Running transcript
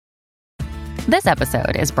This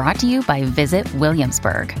episode is brought to you by Visit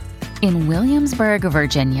Williamsburg. In Williamsburg,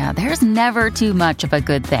 Virginia, there's never too much of a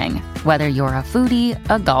good thing. Whether you're a foodie,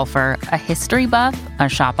 a golfer, a history buff, a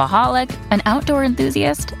shopaholic, an outdoor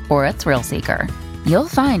enthusiast, or a thrill seeker, you'll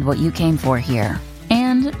find what you came for here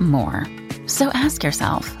and more. So ask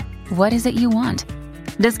yourself, what is it you want?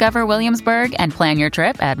 Discover Williamsburg and plan your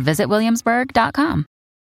trip at visitwilliamsburg.com.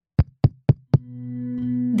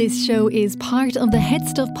 This show is part of the Head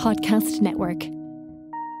Stuff Podcast Network.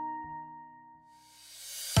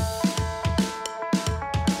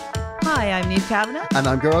 Hi, I'm Niamh Kavanagh. And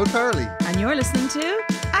I'm Gerard Farley. And you're listening to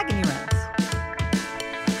Agony Rants.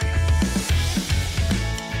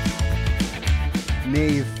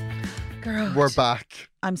 Niamh, Gerard, we're back.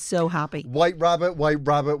 I'm so happy. White rabbit,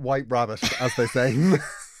 as they say.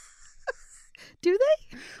 Do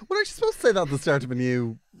they? Well, aren't you supposed to say that at the start of a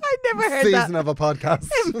new I never heard season that of a podcast?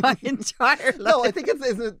 in my entire life. No, I think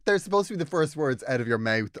they're supposed to be the first words out of your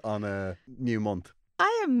mouth on a new month.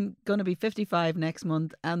 I am going to be 55 next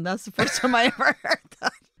month, and that's the first time I ever heard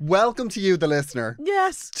that. Welcome to you, the listener.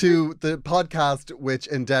 Yes. To the podcast which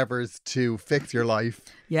endeavours to fix your life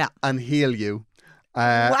Yeah. and heal you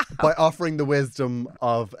Wow. by offering the wisdom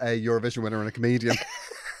of a Eurovision winner and a comedian.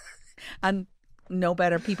 And no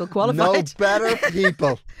better people qualified. No better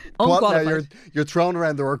people. Unqualified. Now you're throwing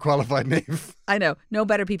around the word qualified, Niamh. I know. No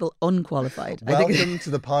better people unqualified. Welcome to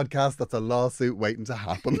the podcast that's a lawsuit waiting to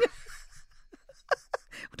happen.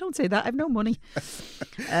 Don't say that. I've no money.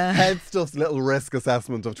 Head Stuff's little risk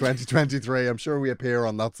assessment of 2023. I'm sure we appear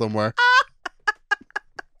on that somewhere.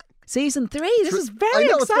 Season 3. This is very I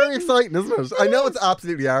know, exciting. it's very exciting, isn't it? I know it's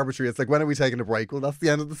absolutely arbitrary. It's like, when are we taking a break? Well, that's the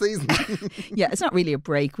end of the season. Yeah, it's not really a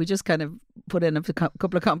break. We just kind of put in a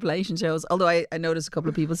couple of compilation shows. Although I noticed a couple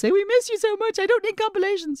of people say, we miss you so much. I don't need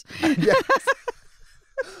compilations. Yes.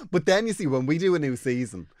 But then you see, when we do a new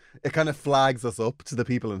season, it kind of flags us up to the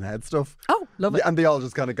people in Head Stuff. Oh, love it. And they all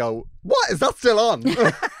just kind of go, what? Is that still on?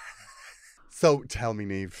 So tell me,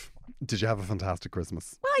 Niamh, did you have a fantastic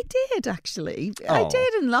Christmas? Well, I did actually. I Oh.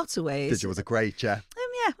 did in lots of ways. Did you? Was it great? Yeah.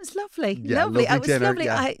 Yeah, it was lovely. Yeah, lovely. It was dinner. lovely.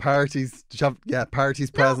 Yeah, parties. Did you have,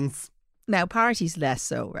 parties, presents. Now, parties less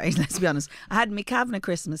so, right? Let's be honest. I had my Kavanagh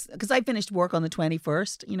Christmas because I finished work on the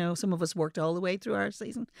 21st. You know, some of us worked all the way through our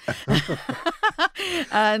season.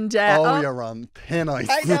 And You're on thin ice.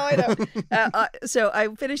 I know. So I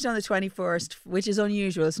finished on the 21st, which is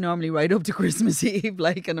unusual. It's normally right up to Christmas Eve,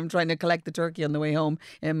 and I'm trying to collect the turkey on the way home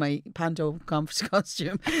in my panto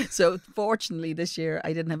costume. So fortunately this year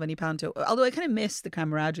I didn't have any panto, although I kind of missed the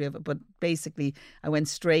camaraderie of it. But basically I went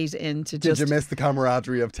straight into Did you miss the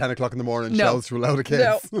camaraderie of 10 o'clock in the morning No. shows to a load of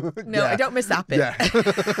kids? No, I don't miss that bit. Yeah.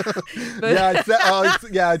 But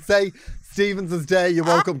I'd say Stevens' Day, you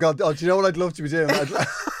woke up and go, oh, do you know what I'd love to be doing? I'd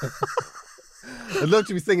love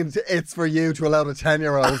to be singing It's For You to a load of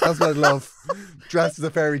 10-year-olds. That's what I'd love. Dressed as a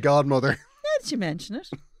fairy godmother. did you mention it?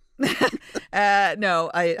 No,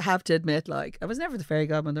 I have to admit, I was never the fairy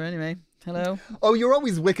godmother anyway. Hello. Oh, you're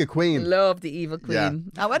always Wicked Queen. Love the evil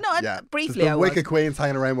queen. Yeah. Oh, no, briefly The I was. Wicked Queen's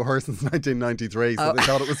hanging around with her since 1993, so they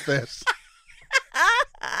thought it was fit.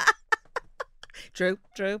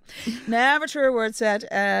 True. Never true word said.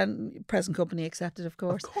 Present company accepted, of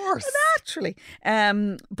course. Of course. Naturally.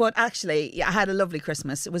 But actually, yeah, I had a lovely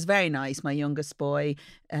Christmas. It was very nice. My youngest boy,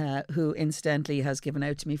 who incidentally has given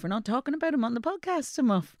out to me for not talking about him on the podcast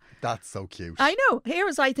enough. That's so cute. I know. Here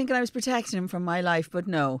was I thinking I was protecting him from my life, but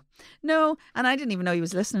no. And I didn't even know he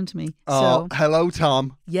was listening to me. Oh, So, hello,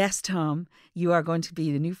 Tom. yes, Tom, you are going to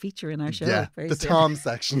be the new feature in our show. Yeah, very the soon. Tom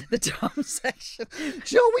section. The Tom section. Do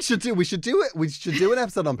you know what we should do? We should do it. We should do an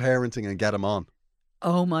episode on parenting and get him on.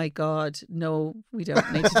 Oh my God! No, we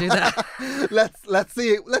don't need to do that. Let's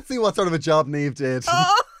see what sort of a job Niamh did.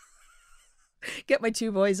 Oh! Get my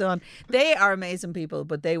two boys on. They are amazing people,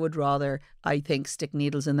 but they would rather, I think, stick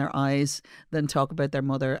needles in their eyes than talk about their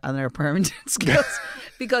mother and their parenting skills.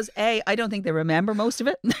 Because A, I don't think they remember most of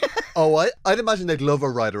it. Oh, I'd imagine they'd love a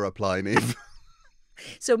write or reply, Niamh.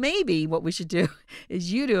 So maybe what we should do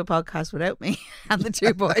is you do a podcast without me and the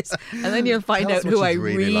two boys, and then you'll find Tell out us what who I you'd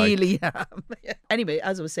really really am. Anyway,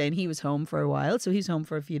 as I was saying, he was home for a while, so he's home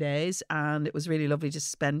for a few days, and it was really lovely to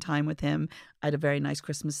spend time with him. I had a very nice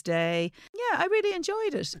Christmas day. Yeah, I really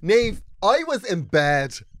enjoyed it. Niamh, I was in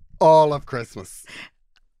bed all of Christmas.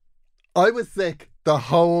 I was sick the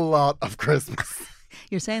whole lot of Christmas.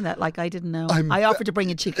 You're saying that like I didn't know. I offered to bring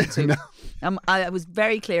you chicken soup. I was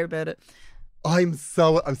very clear about it. I'm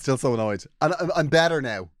still so annoyed. And I'm better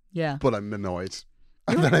now, Yeah. but I'm annoyed.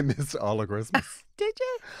 And then I missed all of Christmas. Did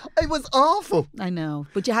you? It was awful. I know.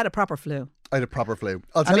 But you had a proper flu. I had a proper flu.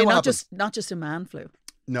 I'll tell I mean, you what not happened. just a man flu.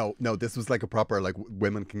 No, this was like a proper, like,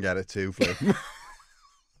 women can get it too flu.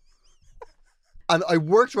 And I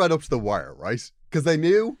worked right up to the wire, right? Because I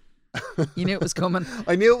knew... You knew it was coming.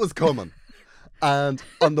 I knew it was coming. And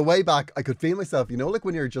on the way back, I could feel myself, you know, like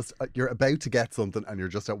when you're about to get something and you're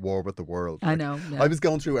just at war with the world. I know. Yeah. I was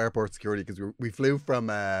going through airport security because we flew from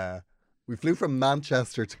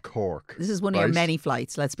Manchester to Cork. This is one of your many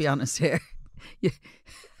flights, let's be honest here.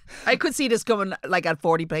 I could see this coming like at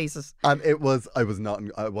 40 paces. And I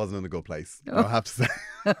wasn't in a good place, I have to say.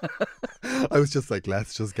 I was just like,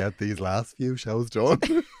 let's just get these last few shows done.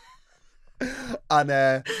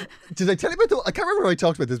 And did I tell you about I can't remember if I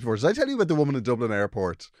talked about this before. Did I tell you about the woman in Dublin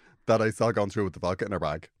airport that I saw gone through with the vodka in her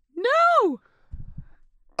bag? No!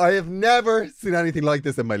 I have never seen anything like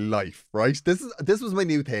this in my life, right? This was my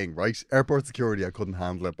new thing, right? Airport security, I couldn't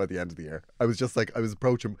handle it by the end of the year. I was just like, I was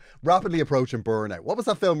rapidly approaching burnout. What was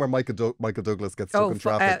that film where Michael Douglas gets stuck in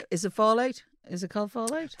traffic? Is it Fallout? Is it called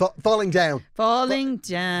Fallout? Falling Down. Falling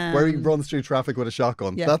Down. Where he runs through traffic with a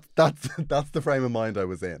shotgun. Yeah. That's the frame of mind I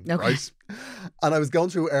was in, right? And I was going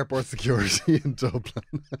through airport security in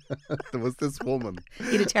Dublin. There was this woman.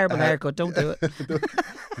 He had a terrible haircut, don't do it.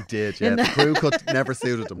 He did, yeah. The crew cut never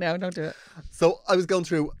suited him. No, don't do it. So I was going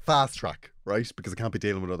through fast track, right? Because I can't be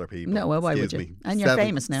dealing with other people. No, well, why would you? And you're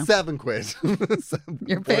famous now. £7.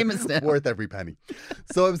 You're famous now. Worth every penny.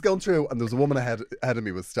 So I was going through, and there was a woman ahead of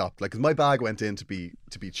me was stopped, like, because my bag went in to be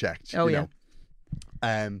checked. Oh, you yeah. know?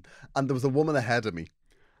 And there was a woman ahead of me,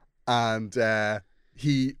 and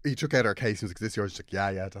he took out her case. He was like, "Is this yours?" She's like,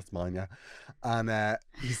 "Yeah, that's mine, yeah." And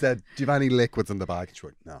he said, "Do you have any liquids in the bag?" And she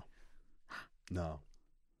went, No,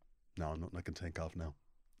 nothing I can think of now.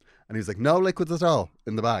 And he was like, "No liquids at all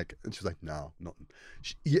in the bag?" And she was like, "No, nothing."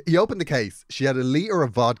 He opened the case. She had a litre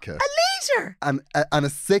of vodka. A litre? And a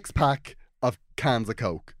 6-pack of cans of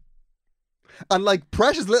Coke. And like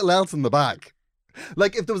precious little else in the bag.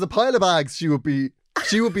 Like if there was a pile of bags, she would be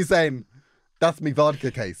saying, "That's me vodka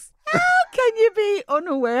case." How can you be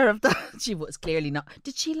unaware of that? She was clearly not.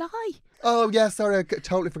 Did she lie? Oh yeah, sorry, I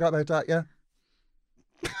totally forgot about that, yeah.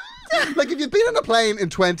 Like if you've been on a plane in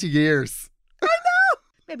 20 years. I know.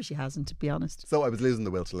 Maybe she hasn't, to be honest. So I was losing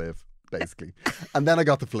the will to live, basically. And then I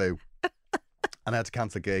got the flu. And I had to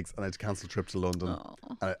cancel gigs, and I had to cancel a trip to London.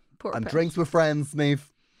 Oh, and drinks with friends, Niamh.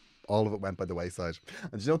 All of it went by the wayside.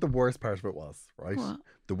 And do you know what the worst part of it was, right? What?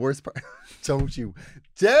 The worst part... Don't you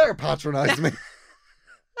dare patronise me.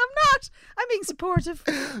 I'm not. I'm being supportive.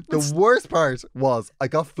 The worst part was I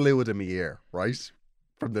got fluid in my ear, right?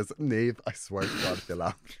 From this. Niamh, I swear to God if you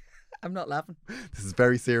laugh. I'm not laughing. This is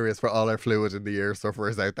very serious for all our fluid in the ear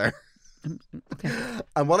sufferers out there. Okay.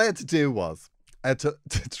 And what I had to do was, I had to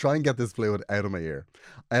try and get this fluid out of my ear,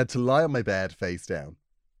 I had to lie on my bed face down.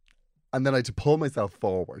 And then I had to pull myself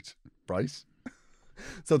forward, right?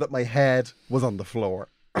 So that my head was on the floor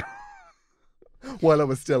while I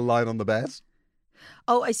was still lying on the bed.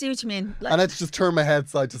 Oh, I see what you mean. Like, And I had to just turn my head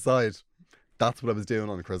side to side. That's what I was doing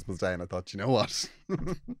on Christmas Day, and I thought, you know what?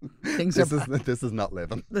 Things this is not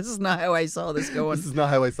living. This is not how I saw this going. This is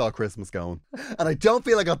not how I saw Christmas going. And I don't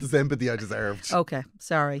feel I got the sympathy I deserved. Okay,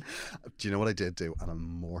 sorry. Do you know what I did do? And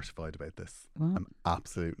I'm mortified about this. What? I'm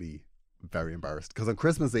absolutely very embarrassed. Because on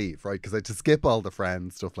Christmas Eve, right, because I had to skip all the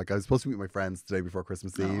friends stuff. Like I was supposed to meet my friends the day before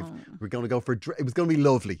Christmas Eve. We were going to go for it was going to be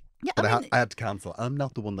lovely. Yeah, but I mean, I had to cancel. I'm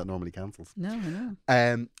not the one that normally cancels. No, I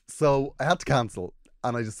know. So I had to cancel.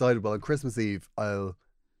 And I decided, well, on Christmas Eve, I'm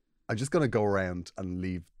just going to go around and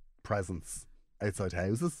leave presents outside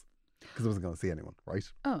houses because I wasn't going to see anyone, right?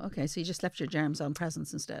 Oh, okay. So you just left your germs on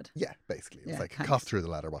presents instead. Yeah, basically. It was Yeah, like thanks. cough through the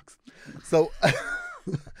letterbox. So,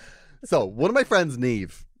 so one of my friends,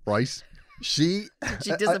 Niamh, right? She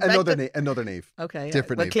disinfected? another Niamh. Okay.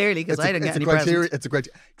 Different Well, Niamh. clearly, because It's a- I didn't it's get a any criteria. presents. It's a great.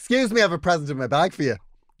 Excuse me, I have a present in my bag for you.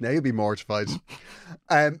 Now you'll be mortified.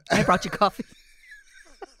 I brought you coffee.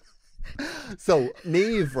 So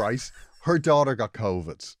Niamh, right? Her daughter got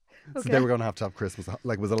COVID. So Okay. they were going to have Christmas.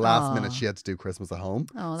 Like it was a last minute. She had to do Christmas at home.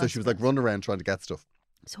 Oh, So that's she was like running around trying to get stuff.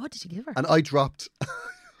 So what did you give her? And I dropped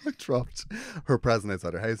her present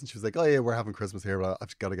outside her house, and she was like, "Oh yeah, we're having Christmas here. But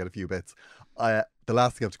I've got to get a few bits." The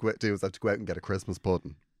last thing I have to do is I have to go out and get a Christmas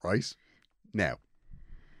pudding. Right now,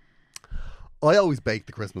 I always bake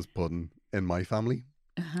the Christmas pudding in my family,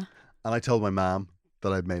 and I told my mum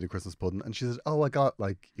that I'd made a Christmas pudding, and she said, "Oh, I got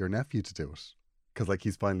like your nephew to do it because like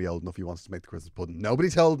he's finally old enough. He wants to make the Christmas pudding." Nobody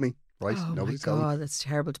told me. Right? Oh Nobody my told me. God, that's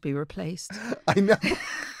terrible to be replaced. I know.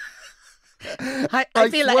 I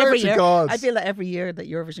feel that swear every to year. God. I feel that every year that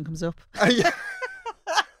Eurovision comes up. Yeah.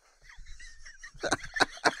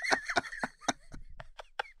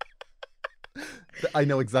 I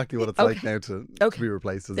know exactly what it's like Okay. now to Okay. be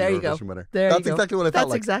replaced as There a you go. Eurovision winner. There That's you go. exactly what I felt That's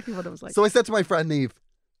like. exactly what it was like. So I said to my friend Niamh,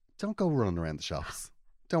 don't go running around the shops.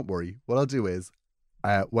 Don't worry. What I'll do is,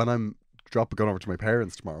 when I'm going over to my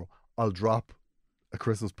parents tomorrow, I'll drop a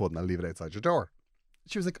Christmas pudding. I'll leave it outside your door.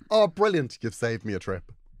 She was like, oh, brilliant. You've saved me a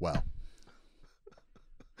trip. Well,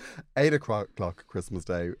 8 o'clock Christmas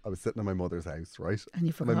Day, I was sitting in my mother's house, right? And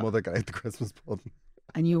you forgot. My mother got out the Christmas pudding.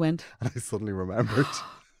 And you went. And I suddenly remembered.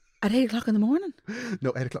 At 8 o'clock in the morning?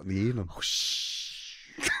 No, 8 o'clock in the evening. Oh, shh.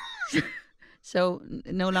 So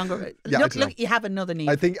no longer. Yeah, look, you have another need.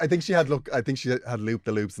 I think she had looped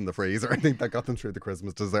the loops in the freezer. I think that got them through the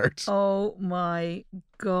Christmas dessert. Oh my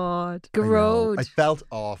God. I know. Gross. I felt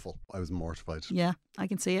awful. I was mortified. Yeah, I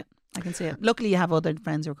can see it. Luckily, you have other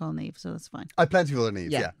friends who are calling Eve, so that's fine. I have plenty of other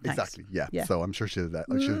needs. Yeah, thanks. exactly. Yeah. Yeah. So I'm sure she'll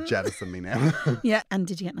jettison me now. Yeah. And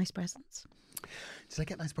did you get nice presents? Did I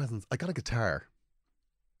get nice presents? I got a guitar.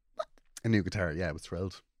 What? A new guitar. Yeah, I was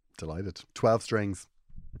thrilled. Delighted. 12 strings.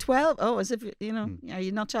 12? Oh, as if, are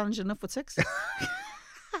you not challenged enough with 6?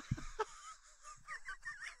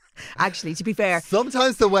 Actually, to be fair.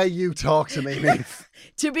 Sometimes the way you talk to me means.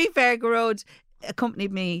 To be fair, Garode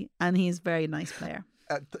accompanied me and he's a very nice player.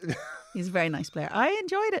 He's a very nice player. I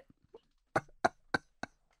enjoyed it.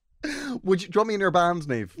 Do you want me in your band,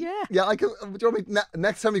 Niamh? Yeah. Yeah, I can. Do you want me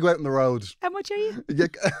next time we go out on the road? How much are you? Yeah.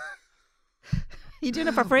 You doing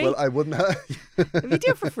it for free? Well, I wouldn't. If you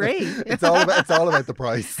do it for free, it's all about the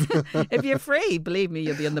price. If you're free, believe me,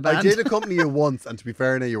 you'll be in the band. I did accompany you once, and to be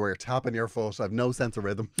fair, now you were tapping your foot. I have no sense of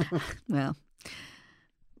rhythm. Well,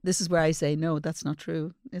 this is where I say no. That's not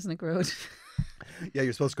true, isn't it, Grode? Yeah,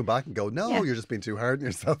 you're supposed to come back and go. No, Yeah. You're just being too hard on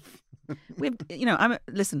yourself.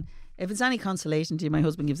 Listen. If it's any consolation to you, my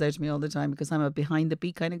husband gives out to me all the time because I'm a behind the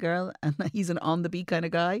beat kind of girl and he's an on the beat kind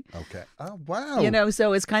of guy. Okay. Oh wow.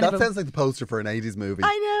 So it's kind that of sounds like the poster for an 80s movie.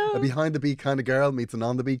 I know. A behind the beat kind of girl meets an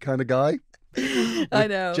on the beat kind of guy. I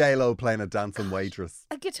know. J-Lo playing a dancing waitress.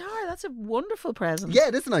 A guitar. That's a wonderful present. Yeah,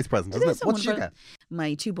 it is a nice present, isn't is it? a What did you wonderful- get?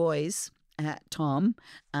 My 2 boys. Tom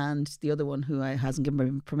and the other one who I hasn't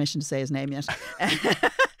given me permission to say his name yet.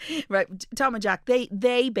 Right, Tom and Jack.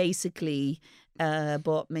 They basically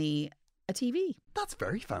bought me a TV. That's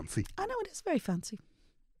very fancy. I know, it is very fancy.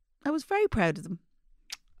 I was very proud of them.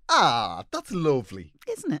 Ah, that's lovely.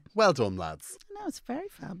 Isn't it? Well done, lads. No, it's very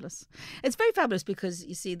fabulous. It's very fabulous because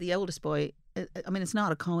you see, the oldest boy. I mean, it's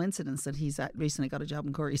not a coincidence that he's recently got a job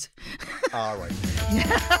in Curry's. All right.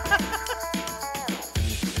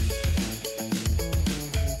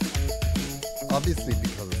 Obviously,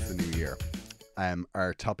 because it's the new year,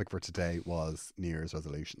 our topic for today was New Year's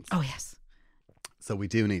resolutions. Oh yes. So we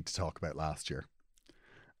do need to talk about last year,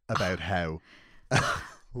 about how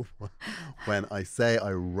when I say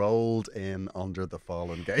I rolled in under the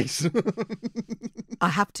fallen gate. I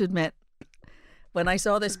have to admit, when I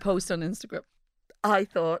saw this post on Instagram, I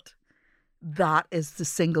thought that is the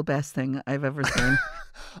single best thing I've ever seen.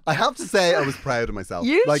 I have to say I was proud of myself.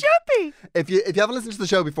 You should be. If you haven't listened to the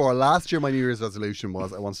show before, last year my New Year's resolution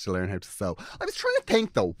was I wanted to learn how to sew. I was trying to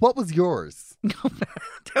think though, what was yours?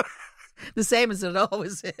 The same as it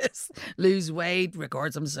always is. Lose weight,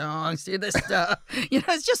 record some songs, do this stuff.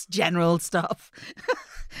 It's just general stuff.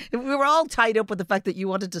 We were all tied up with the fact that you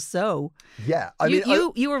wanted to sew. Yeah.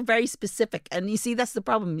 You were very specific. And you see, that's the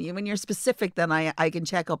problem. When you're specific, then I can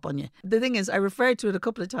check up on you. The thing is, I referred to it a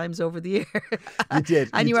couple of times over the year. You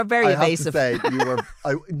did. And you were very evasive. I have to say, you were.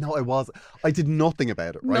 I was. I did nothing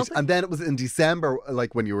about it, right? Nothing. And then it was in December,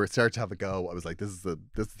 like when you were starting to have a go, I was like, this is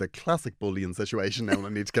the classic bullying situation now and I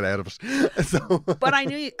need to get out of it. So But I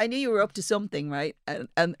knew you were up to something, right?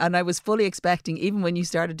 And I was fully expecting, even when you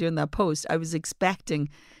started doing that post, I was expecting,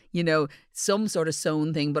 some sort of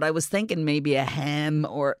sewn thing, but I was thinking maybe a hem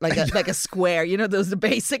or like a square, those are the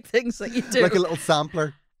basic things that you do. like a little sampler.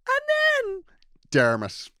 And then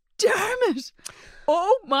Dermot.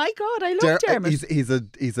 Oh my God, I love Dermot.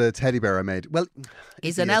 He's a teddy bear I made. Well,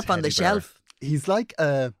 He's an elf on the shelf. He's like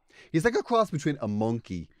a cross between a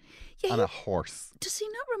monkey and a horse. Does he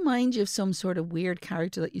not remind you of some sort of weird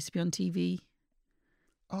character that used to be on TV?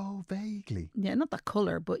 Oh, vaguely. Yeah, not that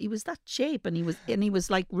colour, but he was that shape, and he was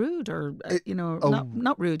like rude, or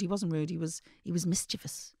not rude. He wasn't rude. He was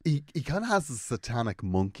mischievous. He kind of has a satanic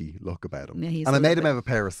monkey look about him. Yeah, and I made him have a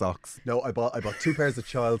pair of socks. No, I bought 2 pairs of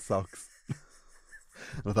child socks.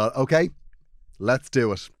 And I thought, okay, let's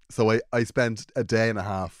do it. So I spent a day and a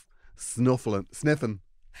half sniffing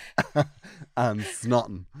and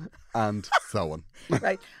snotting and sewing.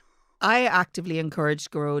 Right. I actively encouraged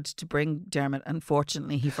Garode to bring Dermot.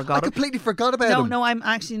 Unfortunately, he forgot. I completely forgot about him. No, I'm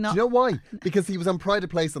actually not. Do you know why? Because he was on pride of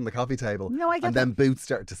place on the coffee table. No, I get And then Boots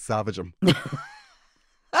started to savage him.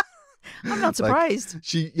 I'm not surprised.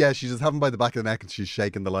 She just have him by the back of the neck and she's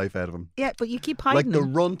shaking the life out of him. Yeah, but you keep Like hiding the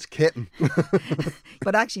him. runt kitten.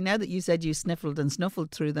 But actually, now that you said you sniffled and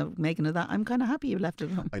snuffled through the making of that, I'm kind of happy you left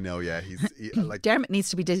it at home. I know, yeah. Like, Dermot needs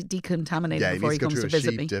to be decontaminated yeah, he before needs he to go comes through to a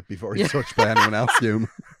visit sheep me. dip before he's touched by anyone else, Hume.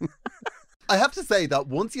 I have to say that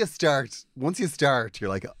once you start, you're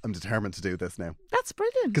like, I'm determined to do this now. That's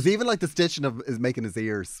brilliant. Because even like the stitching of is making his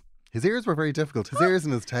ears were very difficult. His ears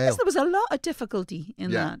and his tail. Yes, there was a lot of difficulty in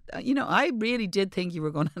Yeah. that. I really did think you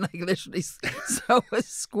were going to like literally sew a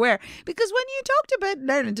square. Because when you talked about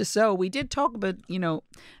learning to sew, we did talk about,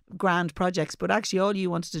 grand projects, but actually all you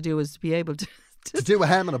wanted to do was to be able to To do a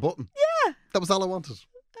hem and a button. Yeah. That was all I wanted.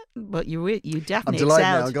 But you I'm definitely delighted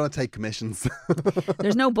now. excelled. I'm going to take commissions.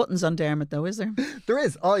 There's no buttons on Dermot though, is there? There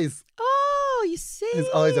is eyes. Oh, you see. His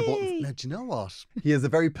eyes are buttons. Now, do you know what? He has a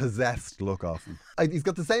very possessed look off him. He's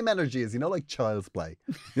got the same energy as, like Child's Play.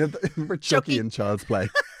 Remember Chucky in Child's Play?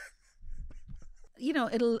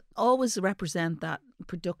 It'll always represent that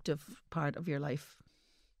productive part of your life.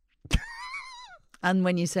 And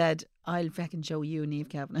when you said, I'll fucking show you, Niamh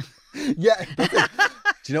Kavanagh. Yeah. That's it.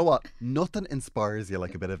 Do you know what? Nothing inspires you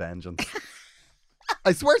like a bit of vengeance.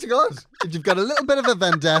 I swear to God, if you've got a little bit of a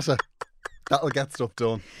vendetta, that'll get stuff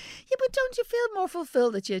done. Yeah, but don't you feel more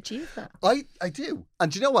fulfilled that you achieved that? I do.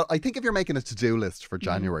 And do you know what? I think if you're making a to-do list for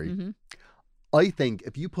January, I think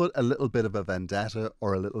if you put a little bit of a vendetta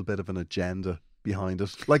or a little bit of an agenda behind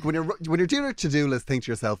it, like when you're doing a to-do list, think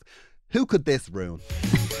to yourself, who could this ruin?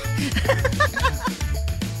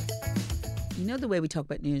 You know the way we talk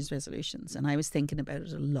about New Year's resolutions, and I was thinking about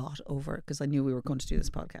it a lot over because I knew we were going to do this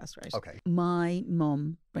podcast, right? Okay. My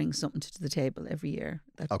mum brings something to the table every year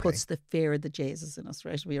that puts the fear of the Jesus in us,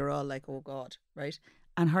 right? We are all like, oh God, right?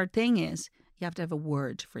 And her thing is, you have to have a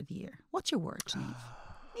word for the year. What's your word, Niamh?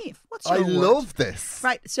 Niamh, what's your I word? love this.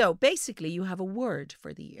 Right. So basically, you have a word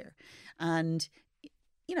for the year. And,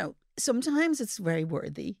 sometimes it's very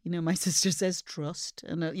worthy. My sister says trust.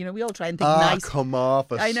 And, we all try and think nice. Come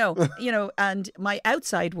off it. I know, and my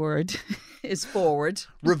outside word is forward.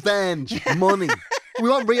 Revenge, money. We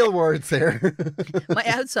want real words here. My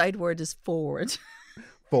outside word is forward.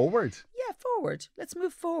 Forward. Yeah, forward. Let's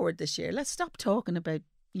move forward this year. Let's stop talking about,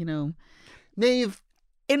 Niamh,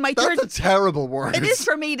 in my that's a terrible word. It is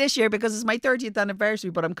for me this year because it's my 30th anniversary,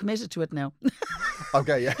 but I'm committed to it now.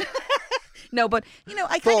 Okay, yeah. No, but, I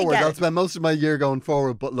kind of Forward. get I'll it. spend most of my year going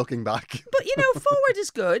forward, but looking back. But, forward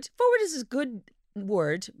is good. Forward is a good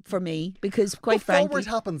word for me because, quite But frankly... forward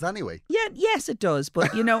happens anyway. Yeah, yes, it does.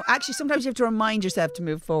 But, actually, sometimes you have to remind yourself to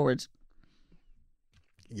move forward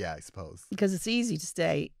Yeah, I suppose. because it's easy to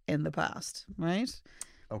stay in the past, right?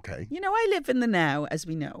 Okay. I live in the now, as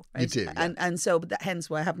we know. Right? You do, yeah. And so hence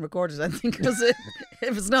why I haven't recorded anything because if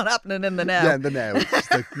it's not happening in the now... Yeah, in the now. It's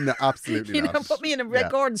just like, no, absolutely not. put me in a Yeah.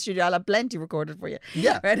 recording studio. I'll have plenty recorded for you.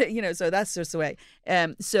 Yeah. Right. So that's just the way.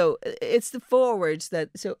 So it's the forwards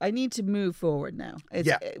so I need to move forward now.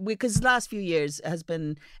 Yeah. Because the last few years has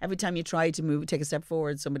been every time you try to take a step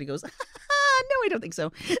forward, somebody goes, no, I don't think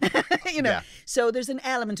so. Yeah. So there's an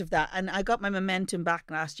element of that. And I got my momentum back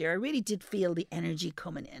last year. I really did feel the energy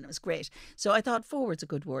coming in. It was great. So I thought forward's a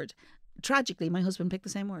good word. Tragically, my husband picked the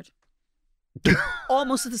same word.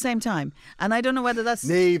 Almost at the same time. And I don't know whether that's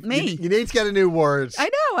Niamh, me. you need to get a new word. I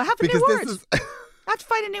know, I have a Because new word. this is... I have to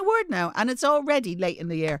find a new word now, and it's already late in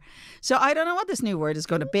the year. So I don't know what this new word is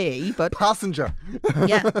going to be, but Passenger.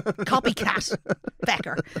 yeah, copycat,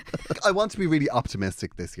 Becker. I want to be really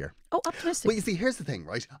optimistic this year. Oh, optimistic. Well, you see, here's the thing,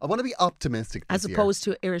 right? I want to be optimistic this As year. opposed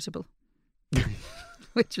to irritable.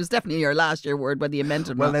 Which was definitely your last year word, whether you meant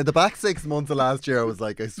it or Well, not. now, the back 6 months of last year, I was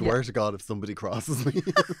like, I swear to God, if somebody crosses me,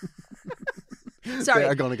 Sorry,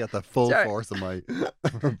 they're going to get the full Sorry. force of my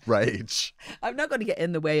rage. I'm not going to get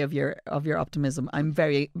in the way of your optimism. I'm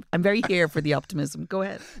very here for the optimism. Go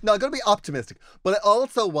ahead. No, I'm going to be optimistic, but I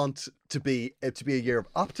also want to be it to be a year of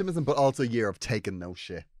optimism, but also a year of taking no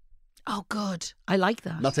shit. Oh, good. I like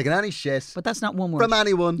that. Not taking any shit But that's not one word. from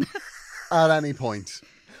anyone at any point.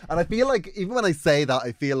 And I feel like even when I say that,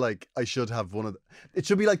 I feel like I should have it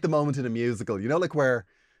should be like the moment in a musical, like where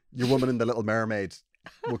your woman in The Little Mermaid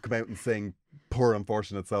would come out and sing Poor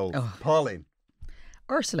Unfortunate Souls. Oh. Pauline.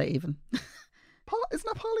 Ursula, even. Isn't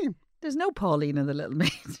that Pauline? There's no Pauline in The Little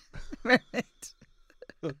Mermaid.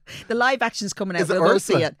 The live action's coming out. Is it We'll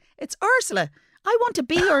Ursula? see it. It's Ursula. I want to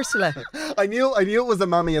be Ursula. I knew it was a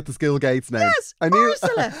mammy at the school gates name. Yes, I knew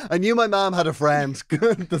Ursula. I knew my mom had a friend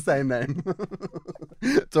the same name.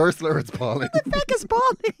 It's Ursula or it's Pauline. The heck is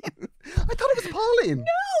Pauline? I thought it was Pauline.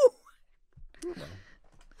 No.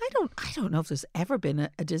 I don't know if there's ever been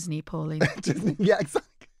a Disney Pauline. Disney. Yeah,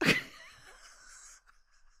 exactly.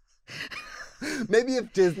 Maybe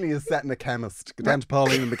if Disney is setting a chemist, go down to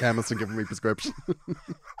Pauline and the chemist and give me prescription.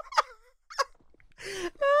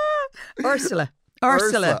 Ursula.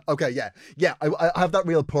 Okay, yeah. I have that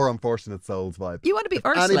real poor unfortunate souls vibe. You want to be If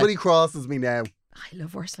Ursula? anybody crosses me now, I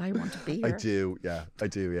love Ursula. I want to be her. I do.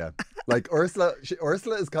 Like Ursula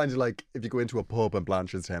is kind of like if you go into a pub in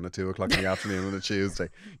Blanchardstown at 2:00 in the afternoon on a Tuesday,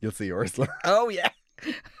 you'll see Ursula. Oh yeah.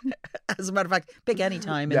 As a matter of fact, pick any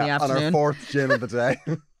time in the on afternoon. our fourth gin of the day.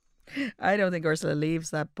 I don't think Ursula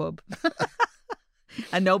leaves that pub.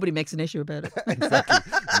 And nobody makes an issue about it. Exactly.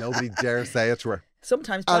 Nobody dare say it to her.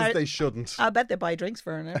 Sometimes As they shouldn't. I bet they buy drinks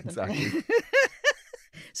for her and everything. Exactly.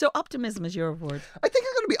 So optimism is your word. I think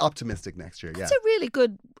I'm going to be optimistic next year. It's a really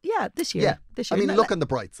good, this year. Yeah. This year. I mean, look on the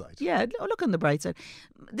bright side. Yeah, look on the bright side.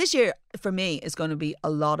 This year, for me, is going to be a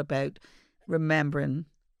lot about remembering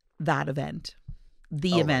that event.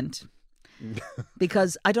 The event.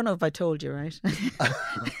 Because I don't know if I told you, right?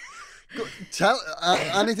 Tell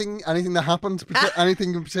anything that happened,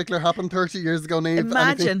 anything in particular happened 30 years ago, Niamh?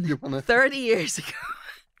 Imagine you wanna... 30 years ago.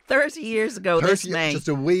 30 years ago this May. Just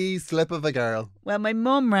a wee slip of a girl. Well, my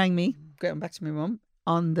mum rang me, going back to my mum,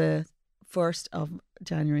 on the 1st of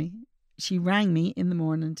January. She rang me in the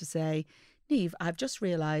morning to say, Niamh, I've just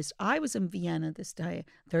realised I was in Vienna this day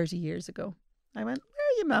 30 years ago. I went, where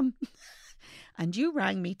are you, mum? And you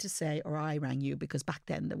rang me to say, or I rang you, because back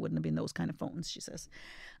then there wouldn't have been those kind of phones, she says.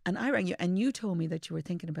 And I rang you and you told me that you were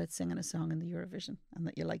thinking about singing a song in the Eurovision and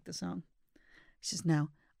that you liked the song. She says, now,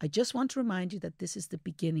 I just want to remind you that this is the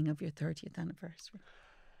beginning of your 30th anniversary.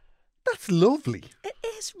 That's lovely. It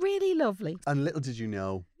is really lovely. And little did you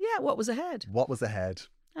know. Yeah, what was ahead? What was ahead?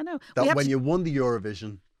 I know. That when you won the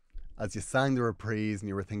Eurovision, as you sang the reprise and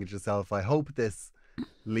you were thinking to yourself, I hope this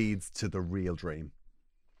leads to the real dream,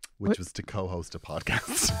 which was to co-host a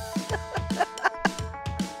podcast.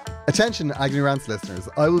 Attention, Agony Rants listeners,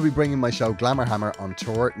 I will be bringing my show Glamour Hammer on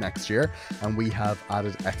tour next year, and we have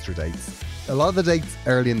added extra dates. A lot of the dates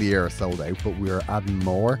early in the year are sold out, but we're adding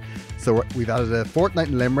more. So we've added a fortnight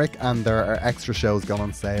in Limerick, and there are extra shows going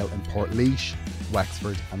on sale in Portlaoise,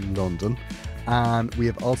 Wexford and London. And we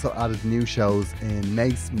have also added new shows in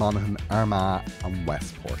Naas, Monaghan, Armagh and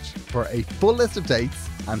Westport. For a full list of dates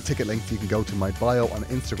and ticket links, you can go to my bio on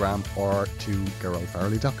Instagram or to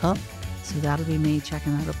GeraldFarrelly.com. So that'll be me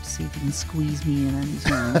checking that up to see if you can squeeze me in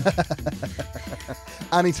anytime.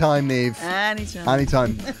 Anytime, Niamh.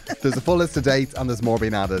 Anytime. There's a full list of dates and there's more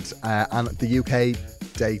being added. And the UK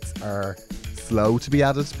dates are slow to be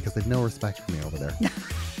added because they've no respect for me over there.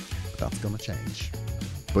 But that's going to change.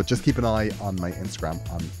 But just keep an eye on my Instagram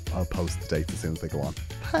and I'll post the dates as soon as they go on.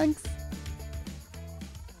 Thanks.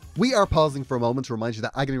 We are pausing for a moment to remind you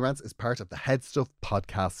that Agony Rants is part of the Headstuff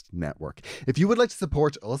Podcast Network. If you would like to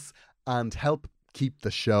support us and help keep the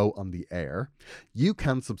show on the air, you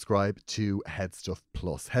can subscribe to Headstuff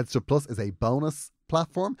Plus. Headstuff Plus is a bonus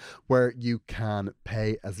platform where you can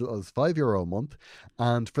pay as little as €5 a month,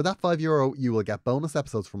 and for that €5 you will get bonus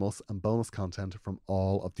episodes from us and bonus content from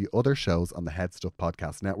all of the other shows on the Headstuff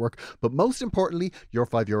Podcast Network. But most importantly, your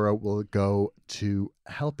 €5 will go to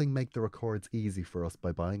helping make the records easy for us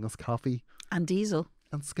by buying us coffee And diesel.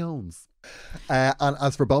 and scones. And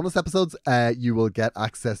as for bonus episodes, you will get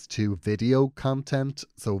access to video content,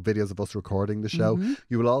 so videos of us recording the show. Mm-hmm.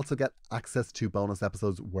 You will also get access to bonus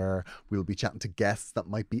episodes where we'll be chatting to guests that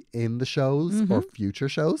might be in the shows or future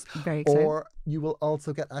shows. Very exciting. Or you will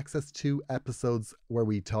also get access to episodes where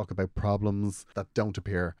we talk about problems that don't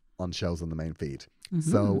appear on shows on the main feed.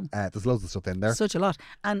 So there's loads of stuff in there. Such a lot.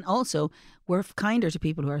 And also, we're kinder to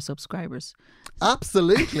people who are subscribers.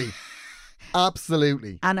 Absolutely.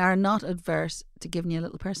 Absolutely. And are not adverse to giving you a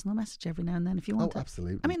little personal message every now and then if you want Oh, it.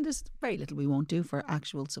 absolutely. I mean, there's very little we won't do for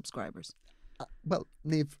actual subscribers. Well,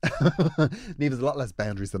 Niamh has a lot less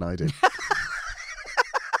boundaries than I do.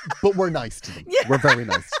 But we're nice to them. Yeah. We're very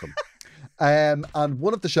nice to them. And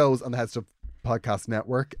one of the shows on the Headstuff Podcast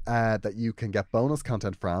Network that you can get bonus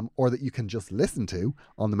content from, or that you can just listen to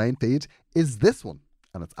on the main feed, is this one.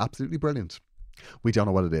 And it's absolutely brilliant. We don't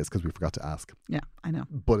know what it is because we forgot to ask. Yeah, I know.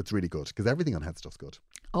 But it's really good because everything on Headstuff's good.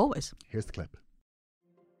 Always. Here's the clip.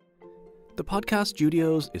 The Podcast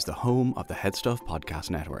Studios is the home of the Headstuff Podcast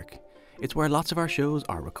Network. It's where lots of our shows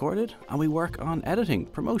are recorded and we work on editing,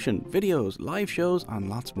 promotion, videos, live shows and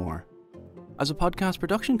lots more. As a podcast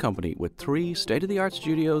production company with 3 state-of-the-art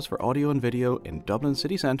studios for audio and video in Dublin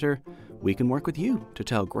city centre, we can work with you to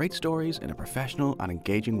tell great stories in a professional and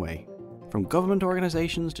engaging way. From government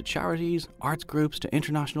organisations to charities, arts groups to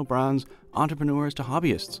international brands, entrepreneurs to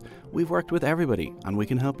hobbyists, we've worked with everybody and we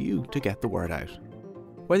can help you to get the word out.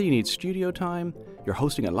 Whether you need studio time, you're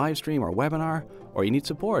hosting a live stream or webinar, or you need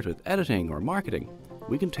support with editing or marketing,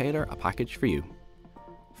 we can tailor a package for you.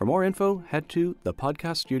 For more info, head to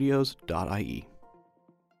thepodcaststudios.ie.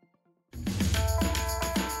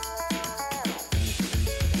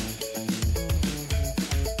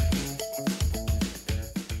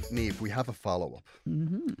 Niamh, we have a follow-up.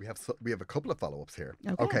 Mm-hmm. We have a couple of follow-ups here.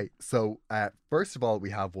 Okay. So first of all, we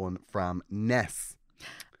have one from Ness.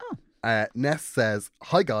 Oh. Ness says,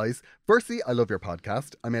 "Hi guys. Firstly, I love your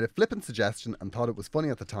podcast. I made a flippant suggestion and thought it was funny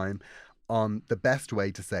at the time on the best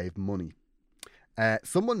way to save money.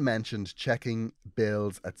 Someone mentioned checking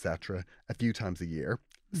bills, etc. a few times a year.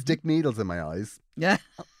 Stick needles in my eyes. Yeah.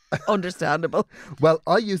 Understandable. Well,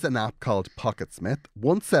 I use an app called Pocketsmith.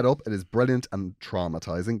 Once set up, it is brilliant and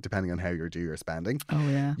traumatizing, depending on how you do your spending. Oh,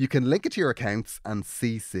 yeah. You can link it to your accounts and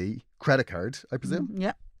CC credit card, I presume.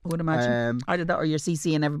 Yeah, I would imagine. Either that or your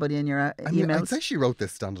CC and everybody in your emails. I'd say she wrote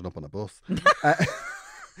this standing up on a bus.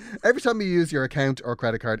 Every time you use your account or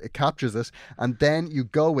credit card, it captures it, and then you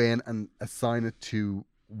go in and assign it to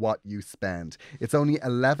what you spend. It's only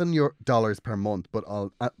 $11 per month, but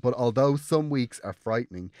although some weeks are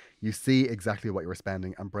frightening, you see exactly what you're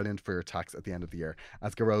spending, and brilliant for your tax at the end of the year.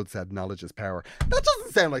 As Garode said, knowledge is power. That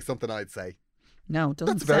doesn't sound like something I'd say. No, it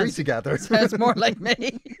doesn't. That's very together. Sounds more like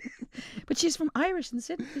me. But she's from Irish in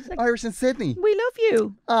Sydney. She's like, Irish in Sydney. we love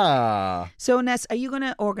you. Ah. So, Ness, are you going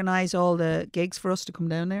to organise all the gigs for us to come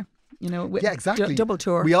down there? You know, Yeah, exactly. Double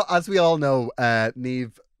tour. As we all know,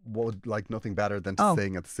 Niamh would like nothing better than to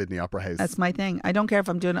sing at the Sydney Opera House. That's my thing. I don't care if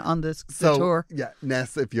I'm doing it on the So, tour. yeah,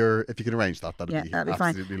 Ness, if you can arrange that, that'd be fine.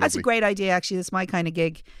 absolutely lovely. That's a great idea, actually. That's my kind of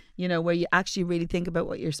gig, you know, where you actually really think about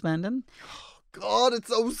what you're spending. God, it's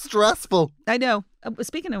so stressful. I know.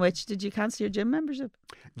 Speaking of which, did you cancel your gym membership?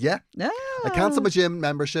 Yeah. No. I cancelled my gym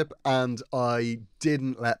membership and I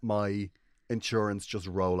didn't let my insurance just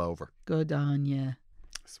roll over. Good on you.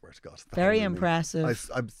 I swear to God. that Very really- impressive.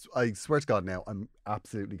 I swear to God now, I'm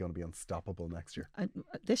absolutely going to be unstoppable next year.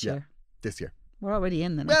 This Yeah. year. This year. We're already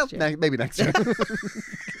in the next year. Maybe next year.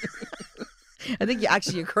 I think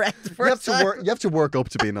you're correct. The you have first to time. work. You have to work up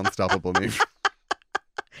to being unstoppable, Niamh.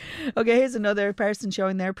 Okay, here's another person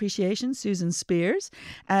showing their appreciation, Susan Spears.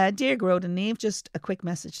 Dear Garode and Niamh, just a quick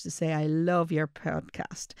message to say I love your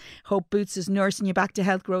podcast. Hope Boots is nursing you back to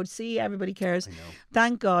health, Garode. See, everybody cares. I know.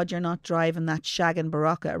 Thank God you're not driving that shagging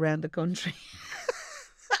Barocca around the country.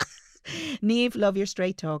 Niamh, love your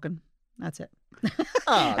straight talking. That's it.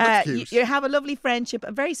 That's cute. You have a lovely friendship,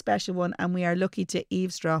 a very special one, and we are lucky to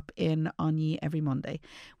eavesdrop in on ye every Monday.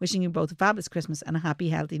 Wishing you both a fabulous Christmas and a happy,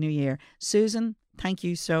 healthy New Year. Susan, thank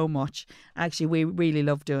you so much. Actually, we really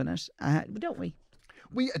love doing it, don't we?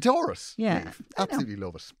 We adore it. Yeah, Niamh. I know. Absolutely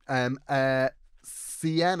love it.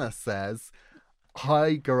 Sienna says,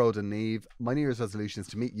 "Hi, Garode and Niamh. My New Year's resolution is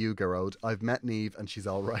to meet you, Garode. I've met Niamh and she's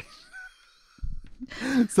all right."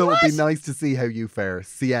 So it'd be nice to see how you fare.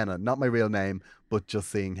 Sienna, not my real name, but just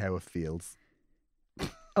seeing how it feels.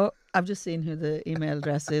 Oh, I've just seen who the email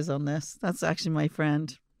address is on this. That's actually my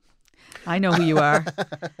friend. I know who you are.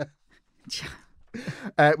 We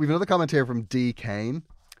have another comment here from D. Kane.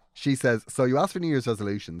 She says, "So you asked for New Year's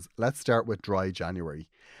resolutions. Let's start with dry January.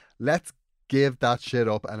 Let's give that shit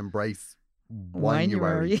up and embrace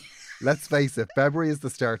Winuary. Let's face it, February is the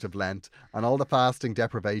start of Lent and all the fasting,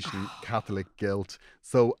 deprivation, Catholic guilt.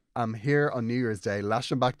 So I'm here on New Year's Day,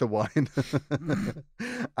 lashing back the wine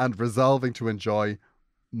and resolving to enjoy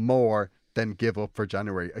more than give up for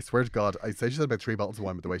January." I swear to God, I say she said about 3 bottles of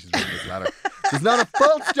wine with the way she's written this letter. There's not a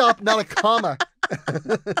full stop, not a comma.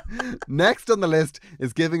 Next on the list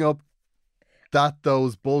is giving up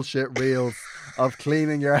those bullshit reels of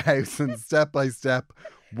cleaning your house and step by step,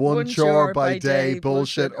 one chore by day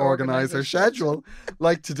bullshit organizer schedule.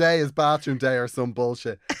 Like today is bathroom day or some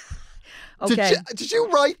bullshit. Okay. Did you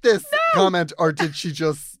write this comment, or did she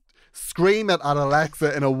just scream it at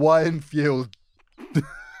Alexa in a wine-fueled...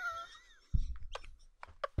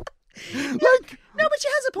 Like, No, but she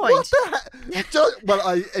has a point. what the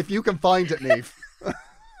heck? If you can find it, Niamh,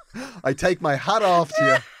 I take my hat off to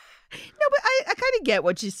you. No, but I kind of get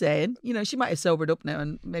what she's saying. You know, she might have sobered up now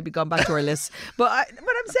and maybe gone back to her list. But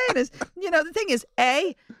what I'm saying is, you know, the thing is,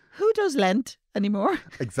 who does Lent anymore?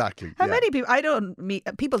 Exactly. How yeah. many people? I don't meet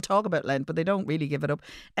people talk about Lent, but they don't really give it up.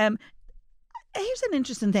 Here's an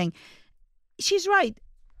interesting thing. She's right.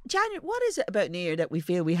 January. What is it about New Year that we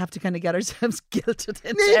feel we have to kind of get ourselves guilted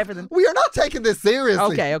into Niamh, everything? we are not taking this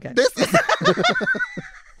seriously. Okay. This is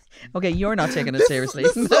Okay, you're not taking it seriously.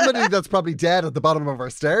 This is somebody that's probably dead at the bottom of our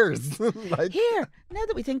stairs. Like, Here, now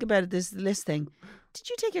that we think about it, this list thing. Did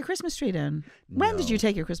you take your Christmas tree down? When did you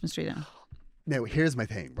take your Christmas tree down? now, here's my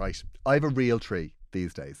thing, right? I have a real tree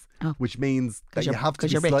these days, Oh. which means that 'Cause you you're- have to 'cause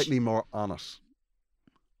be you're rich. slightly more on it.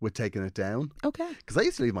 with taking it down. Okay. Because I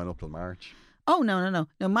used to leave mine up till March. Oh, no.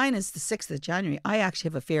 No, mine is the 6th of January. I actually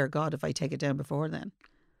have a fear of God if I take it down before then.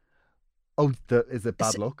 Oh, is it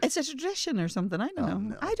bad luck? It's a tradition or something. I don't know.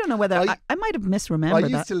 no. I don't know whether I might have misremembered I that.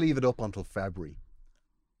 used to leave it up until February.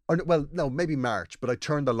 Or, well, no, maybe March, but I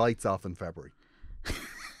turned the lights off in February.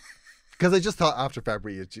 Because I just thought after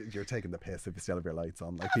February, you're taking the piss if you still have your lights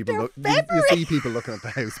on. Like people look, you see people looking at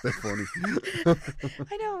the house a bit funny.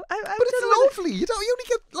 I know. But it's lovely. You only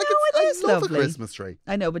get like it is I love lovely. a Christmas tree.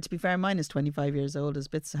 I know, but to be fair, mine is 25 years old. His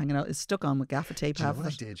bits hanging out. It's stuck on with gaffer tape. Do you know half what I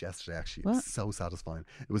of it. did yesterday? Actually, What? it was so satisfying.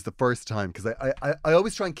 It was the first time because I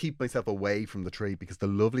always try and keep myself away from the tree because the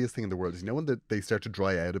loveliest thing in the world is when they start to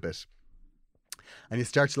dry out a bit. And you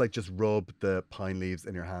start to like just rub the pine leaves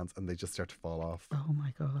in your hands and they just start to fall off. Oh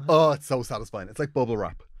my God. Oh, it's so satisfying. It's like bubble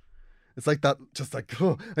wrap. It's like that, just like,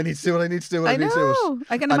 oh, I need to do it, I need to do it, I need to do it.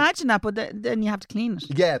 I can imagine that, but then you have to clean it.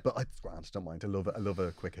 Yeah, but it's grand, don't mind. I love it. I love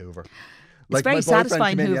a quick hoover. It's very my boyfriend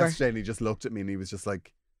satisfying came in hoover. yesterday and he just looked at me and he was just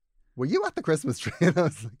like, were you at the Christmas tree? And I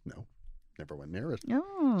was like, no, never went near it.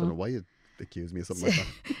 Oh. Don't know why you accuse me of something like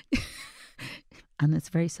that. And it's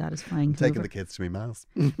very satisfying. Taking hoover. the kids to me mass.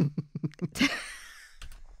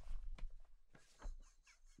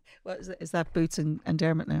 What is that Boots and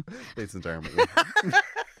Dermot now? It's in Dermot. Yeah.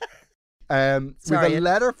 We have Sorry. a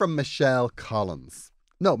letter from Michelle Collins.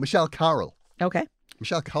 No, Michelle Carroll. Okay.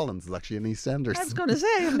 Michelle Collins is actually an EastEnders. I was going to say,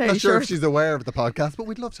 I'm Not not sure if she's aware of the podcast, but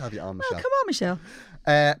we'd love to have you on, Oh, Michelle. come on, Michelle.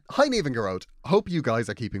 Hi, Niamh and Garrod. Hope you guys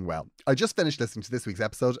are keeping well. I just finished listening to this week's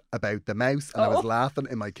episode about the mouse and I was laughing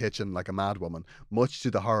in my kitchen like a mad woman, much to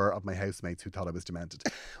the horror of my housemates who thought I was demented.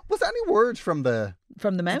 Was there any word from the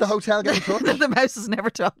mouse? the hotel get in touch? The mouse has never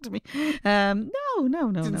talked to me. No.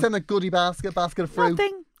 Didn't send a goodie basket of fruit.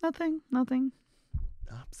 Nothing.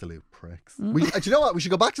 Absolute pricks. Do you know what? We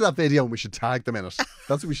should go back to that video and we should tag them in it.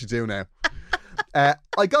 That's what we should do now.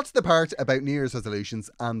 I got to the part about New Year's resolutions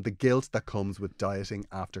and the guilt that comes with dieting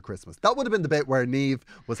after Christmas. That would have been the bit where Niamh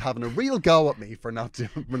was having a real go at me for not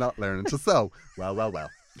learning to sew. Well.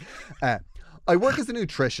 I work as a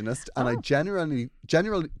nutritionist and I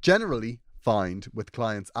generally find with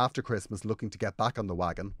clients after Christmas looking to get back on the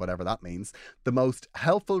wagon, whatever that means, the most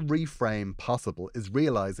helpful reframe possible is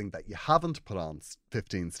realising that you haven't put on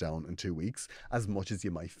 15 stone in 2 weeks as much as you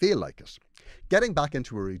might feel like it. Getting back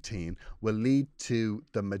into a routine will lead to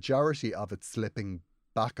the majority of it slipping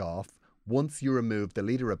back off once you remove the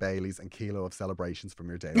litre of Baileys and kilo of celebrations from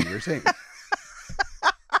your daily routine.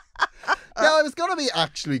 Now, I was going to be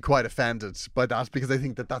actually quite offended by that because I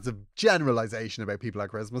think that that's a generalisation about people at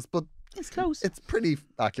Christmas, but It's close. it's pretty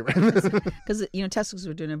accurate. Because, Tesco's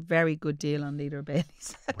were doing a very good deal on Leader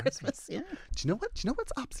Baileys at Christmas. Yeah. Do you know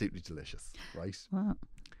what's absolutely delicious, right? Wow.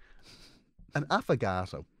 An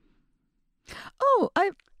affogato. Oh,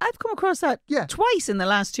 I've come across that Yeah. twice in the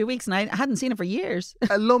last 2 weeks and I hadn't seen it for years.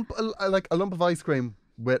 A lump of ice cream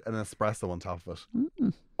with an espresso on top of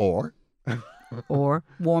it. Or Or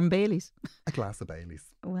warm Baileys. a glass of Baileys.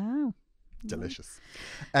 Wow. Delicious.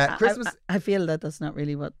 Christmas... I feel that that's not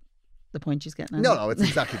really what the point she's getting at. No, it's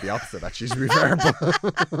exactly the opposite, actually, to be fair.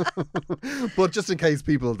 But just in case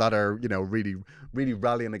people that are, really, really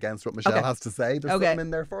rallying against what Michelle Okay. has to say, there's Okay. something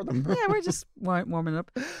in there for them. Yeah, we're just warming up.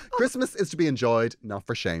 Christmas is to be enjoyed, not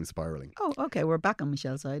for shame spiralling. Oh, okay. We're back on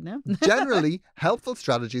Michelle's side now. Generally, helpful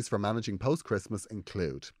strategies for managing post-Christmas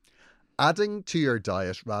include adding to your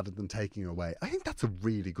diet rather than taking away. I think that's a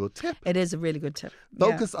really good tip. It is a really good tip.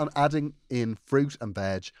 Yeah. Focus on adding in fruit and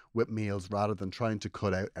veg with meals rather than trying to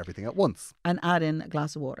cut out everything at once. And add in a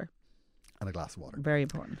glass of water. And a glass of water. Very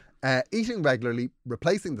important. Eating regularly,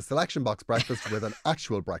 replacing the selection box breakfast with an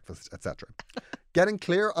actual breakfast, etc. Getting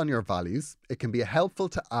clear on your values. It can be helpful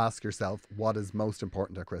to ask yourself what is most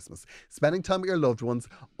important at Christmas. Spending time with your loved ones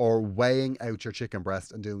or weighing out your chicken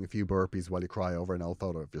breast and doing a few burpees while you cry over an old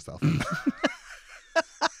photo of yourself.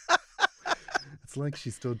 It's like she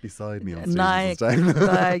stood beside me on stage this time.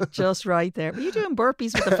 Like just right there. Were you doing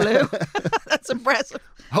burpees with the flu? That's impressive.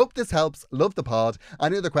 Hope this helps. Love the pod.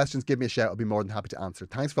 Any other questions, give me a shout. I'll be more than happy to answer.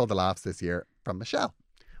 Thanks for all the laughs this year. From Michelle.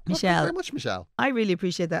 Well, thank you very much, Michelle. I really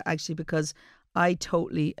appreciate that actually because I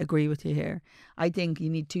totally agree with you here. I think you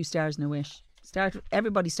need 2 stars and a wish.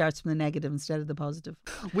 Everybody starts from the negative instead of the positive.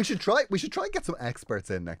 We should try and get some experts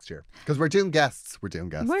in next year because we're doing guests. We're doing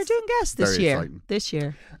guests this Very year. exciting. This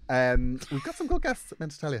year. We've got some good guests, I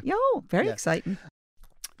meant to tell you. Yo, very Yeah. exciting.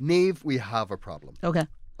 Niamh, we have a problem. Okay.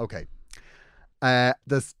 Okay.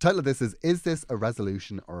 The title of this is this a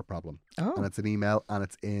resolution or a problem? Oh. And it's an email and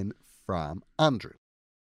it's in from Andrew.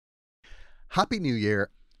 Happy New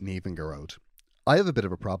Year, Niamh and Garrod. I have a bit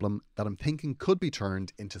of a problem that I'm thinking could be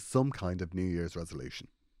turned into some kind of New Year's resolution.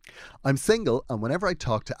 I'm single, and whenever I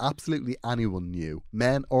talk to absolutely anyone new,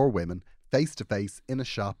 men or women, face to face, in a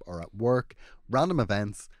shop or at work, random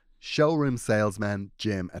events, showroom salesmen,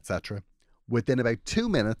 gym, etc., within about 2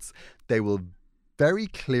 minutes, they will very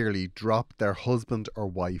clearly drop their husband or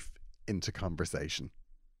wife into conversation.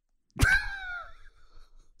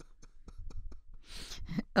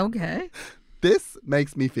 Okay. This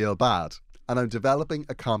makes me feel bad, and I'm developing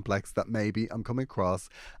a complex that maybe I'm coming across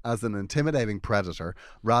as an intimidating predator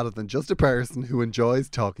rather than just a person who enjoys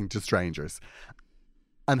talking to strangers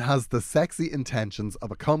and has the sexy intentions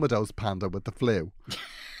of a comatose panda with the flu.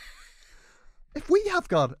 If we have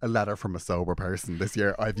got a letter from a sober person this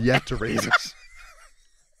year, I've yet to read it.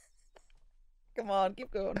 Come on,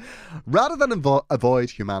 keep going. Rather than avoid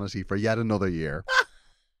humanity for yet another year,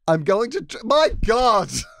 I'm going to... my God!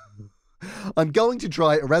 I'm going to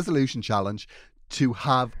try a resolution challenge to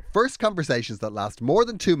have first conversations that last more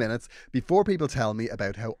than 2 minutes before people tell me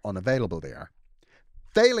about how unavailable they are.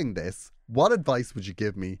 Failing this, what advice would you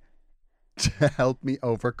give me to help me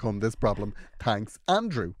overcome this problem? Thanks,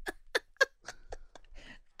 Andrew.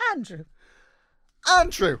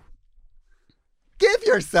 Andrew! Give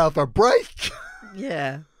yourself a break!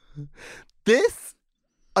 Yeah. This,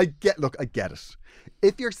 I get it.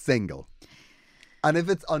 If you're single, and if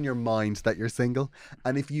it's on your mind that you're single,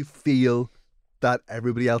 and if you feel that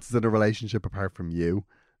everybody else is in a relationship apart from you,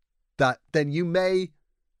 that then you may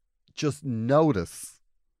just notice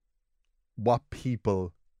what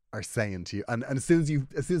people are saying to you. And as soon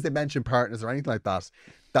as they mention partners or anything like that,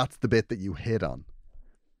 that's the bit that you hit on.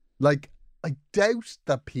 Like, I doubt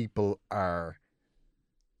that people are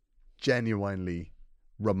genuinely,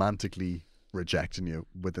 romantically rejecting you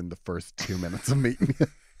within the first 2 minutes of meeting you.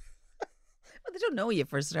 Well, they don't know you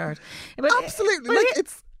for a start. But, Absolutely.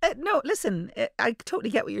 no, listen, I totally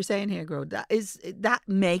get what you're saying here, Gro. That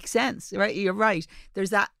makes sense, right? You're right.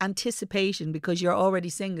 There's that anticipation because you're already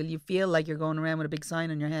single. You feel like you're going around with a big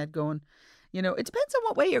sign on your head going, you know, it depends on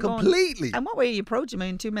what way you're Completely. going. And what way you approach them. I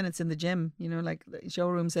mean, 2 minutes in the gym, you know, like the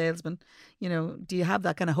showroom salesman, you know, do you have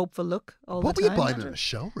that kind of hopeful look all What the were time? you buying in a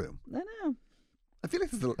showroom? I know. I feel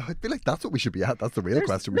like that's what we should be at. That's the real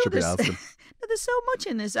question we should be asking. No, there's so much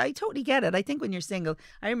in this. I totally get it. I think when you're single,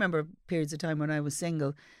 I remember periods of time when I was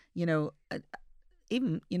single, you know,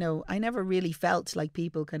 even, you know, I never really felt like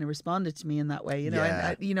people kind of responded to me in that way. You know,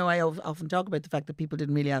 Yeah. I often talk about the fact that people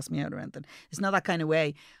didn't really ask me out or anything. It's not that kind of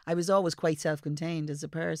way. I was always quite self-contained as a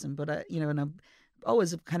person, but you know, and I'm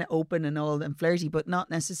always kind of open and all and flirty, but not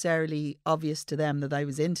necessarily obvious to them that I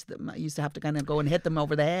was into them. I used to have to kind of go and hit them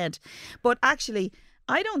over the head. But actually,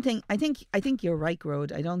 I think you're right,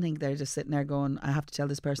 Grode. I don't think they're just sitting there going, I have to tell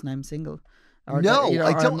this person I'm single. Or No, that, you know,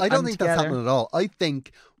 I or don't I'm think together. that's happening at all. I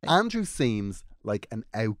think Andrew seems like an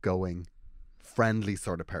outgoing, friendly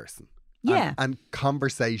sort of person. Yeah. And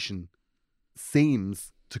conversation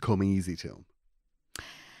seems to come easy to him.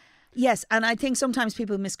 Yes, and I think sometimes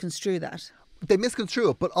people misconstrue that. They misconstrue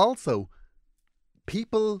it, but also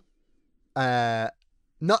people,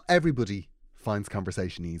 not everybody finds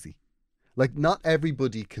conversation easy. Like, not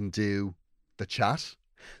everybody can do the chat.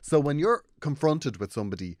 So when you're confronted with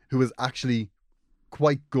somebody who is actually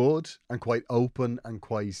quite good and quite open and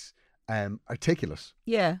quite articulate,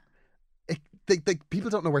 Yeah.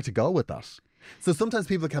 people don't know where to go with that. So sometimes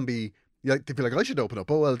people can be, like, they feel like, I should open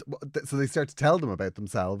up. Oh, well, so they start to tell them about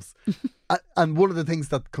themselves. And one of the things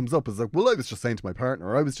that comes up is like, well, I was just saying to my partner,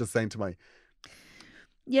 or I was just saying to my...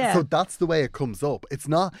 Yeah. So that's the way it comes up. It's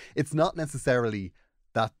not necessarily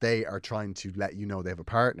that they are trying to let you know they have a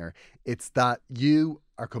partner. It's that you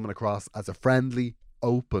are coming across as a friendly,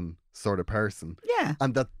 open sort of person. Yeah.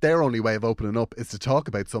 And that their only way of opening up is to talk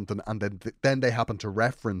about something, and then they happen to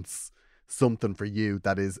reference something for you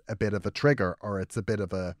that is a bit of a trigger, or it's a bit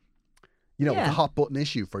of a, you know, it's a hot button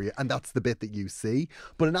issue for you, and that's the bit that you see.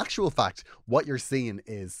 But in actual fact, what you're seeing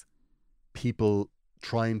is people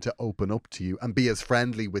trying to open up to you and be as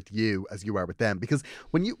friendly with you as you are with them. Because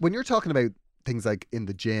when you're talking about things like in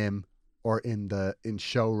the gym or in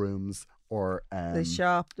showrooms or the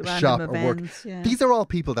shop, the shop random or work, events. Yeah. these are all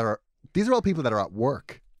people that are at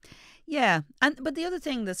work. Yeah. But the other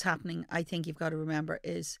thing that's happening, I think you've got to remember,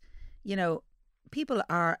 is, you know, people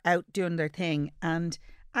are out doing their thing, and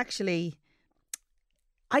actually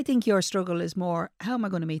I think your struggle is more, how am I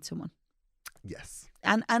going to meet someone? Yes.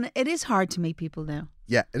 And it is hard to meet people now.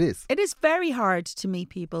 Yeah, it is. It is very hard to meet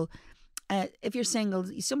people. if you're single,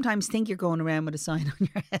 you sometimes think you're going around with a sign on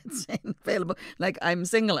your head saying available, like I'm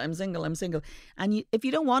single, I'm single, I'm single. And if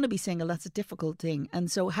you don't want to be single, that's a difficult thing. And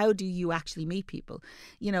so how do you actually meet people?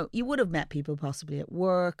 You know, you would have met people possibly at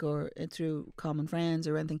work or through common friends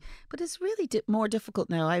or anything, but it's really more difficult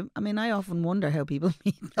now. I mean, I often wonder how people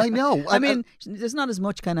meet. I know. I mean, there's not as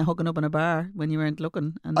much kind of hooking up in a bar when you weren't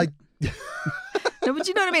looking. And no, but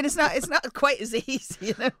you know what I mean? It's not quite as easy,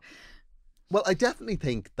 you know? Well, I definitely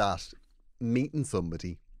think that meeting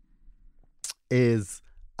somebody is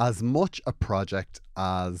as much a project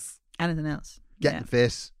as anything else. Getting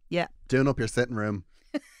fit, yeah, doing up your sitting room.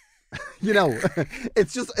 You know,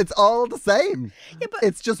 it's all the same. Yeah, but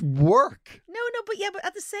it's just work. No, but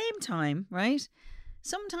at the same time, right?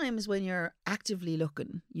 Sometimes when you're actively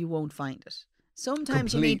looking, you won't find it.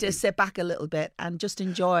 Sometimes you need to sit back a little bit and just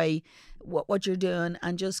enjoy what you're doing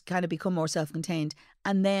and just kind of become more self-contained.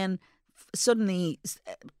 And then suddenly,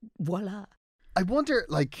 voila. I wonder,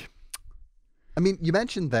 like, I mean, you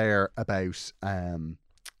mentioned there about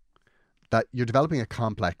that you're developing a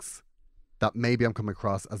complex that maybe I'm coming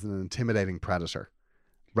across as an intimidating predator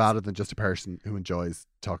rather than just a person who enjoys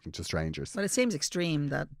talking to strangers. Well, it seems extreme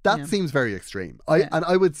that seems very extreme. And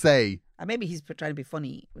I would say, maybe he's trying to be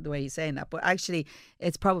funny with the way he's saying that, but actually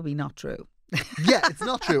it's probably not true. Yeah, it's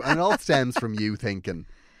not true. And it all stems from you thinking,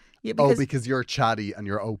 because you're chatty and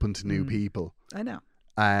you're open to new people. I know.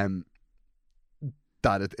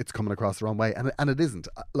 That it's coming across the wrong way. And it isn't.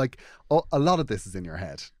 Like, a lot of this is in your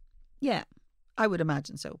head. Yeah, I would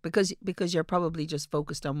imagine so. Because you're probably just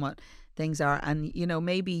focused on what things are. And, you know,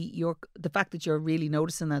 maybe the fact that you're really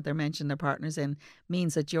noticing that they're mentioning their partners in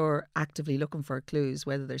means that you're actively looking for clues,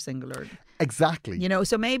 whether they're single or... Exactly. You know,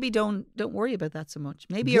 so maybe don't worry about that so much.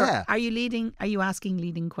 Maybe are you asking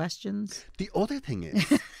leading questions? The other thing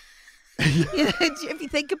is... if you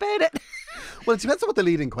think about it. Well, it depends on what the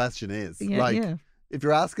leading question is. Yeah. If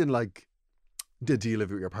you're asking, like, do you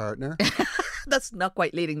live with your partner? That's not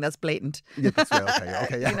quite leading, that's blatant. Yeah, that's right.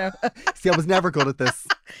 Okay, yeah. You know. See, I was never good at this.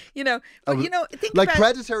 You know, but think like, about...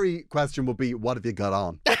 predatory question would be, what have you got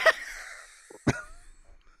on?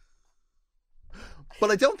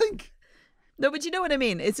 But I don't think... No, but you know what I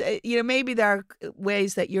mean? It's, maybe there are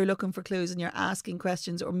ways that you're looking for clues and you're asking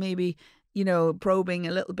questions, or maybe, probing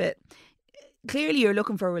a little bit. Clearly you're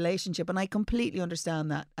looking for a relationship, and I completely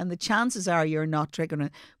understand that. And the chances are you're not triggering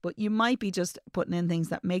it, but you might be just putting in things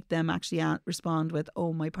that make them actually respond with,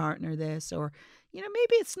 oh, my partner this, or, maybe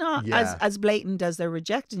it's not as blatant as they're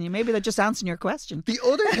rejecting you. Maybe they're just answering your question. The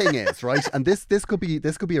other thing is, right, and this could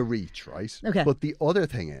be a reach, right? Okay. But the other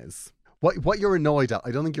thing is, what you're annoyed at,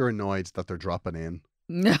 I don't think you're annoyed that they're dropping in.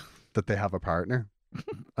 No. That they have a partner.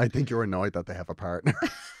 I think you're annoyed that they have a partner.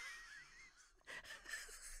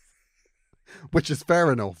 Which is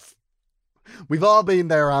fair enough. We've all been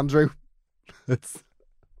there, Andrew. It's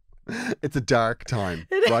a dark time,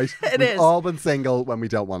 right? We've all been single when we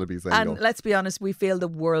don't want to be single. And let's be honest, we feel the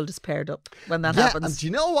world is paired up when that happens. And do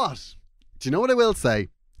you know what? Do you know what I will say?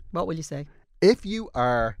 What will you say? If you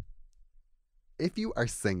are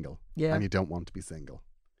single and you don't want to be single,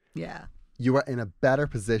 you are in a better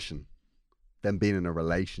position than being in a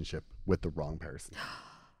relationship with the wrong person.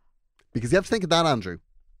 Because you have to think of that, Andrew.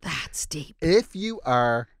 That's deep. If you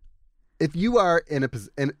are in a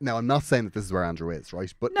position, now I'm not saying that this is where Andrew is,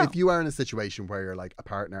 right? But if you are in a situation where you're like a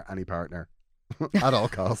partner, any partner, at all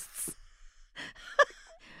costs.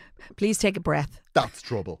 Please take a breath. That's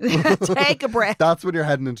trouble. Take a breath. That's when you're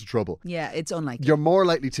heading into trouble. Yeah, it's unlikely. You're more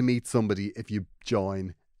likely to meet somebody if you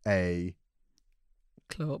join a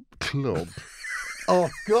club. Oh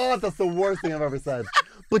God, that's the worst thing I've ever said.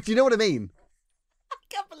 But do you know what I mean? I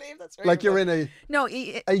can't believe that's right. Like you're in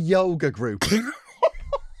a yoga group.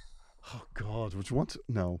 Oh God, would you want to?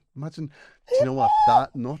 No. Imagine, do you know what?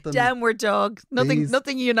 Nothing. Downward dog.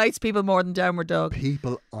 Nothing unites people more than downward dog.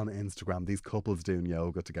 People on Instagram, these couples doing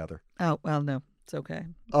yoga together. Oh, well, no. It's okay.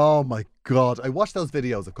 Oh my God. I watch those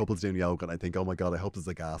videos of couples doing yoga and I think, oh my God, I hope there's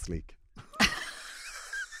a gas leak.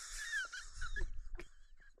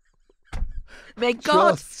 May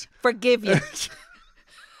God forgive you.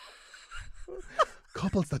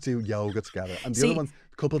 Couples that do yoga together, and the other ones,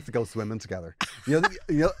 couples that go swimming together.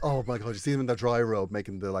 Oh my God, you see them in their dry robe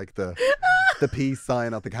making the peace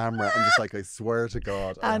sign at the camera. I'm just like, I swear to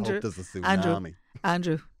God, Andrew, I hope there's a tsunami.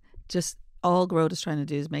 Andrew, just all Grode is trying to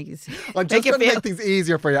do is make it. I'm just trying to make things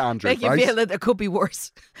easier for you, Andrew. Make you feel that there could be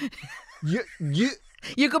worse. You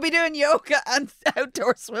could be doing yoga and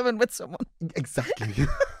outdoor swimming with someone. Exactly.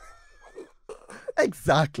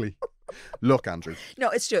 Exactly. Look, Andrew, No,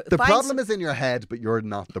 it's true. the problem is in your head, but you're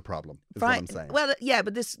not the problem, is what I'm saying. Well, yeah,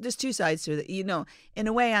 but there's two sides to it. You know, in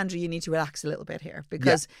a way, Andrew, you need to relax a little bit here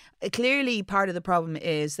because clearly part of the problem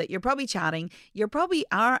is that you're probably chatting. You probably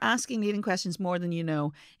are asking leading questions more than you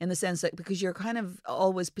know, in the sense that because you're kind of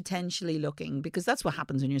always potentially looking, because that's what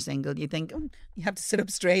happens when you're single. You think, oh, you have to sit up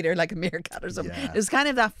straighter like a meerkat or something. Yeah. There's kind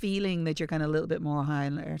of that feeling that you're kind of a little bit more high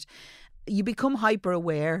alert. You become hyper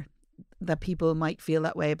aware that people might feel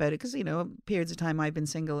that way about it because, you know, periods of time I've been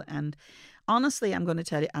single, and honestly, I'm going to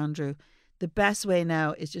tell you, Andrew, the best way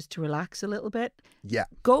now is just to relax a little bit. Yeah.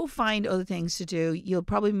 Go find other things to do. You'll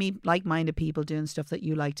probably meet like-minded people doing stuff that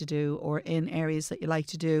you like to do or in areas that you like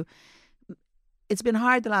to do. It's been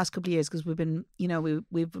hard the last couple of years because we've been, you know,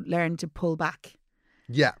 we've learned to pull back.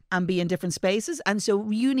 Yeah. And be in different spaces. And so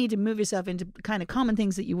you need to move yourself into kind of common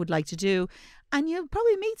things that you would like to do. And you'll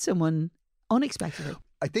probably meet someone unexpectedly.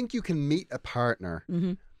 I think you can meet a partner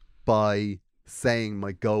Mm-hmm. by saying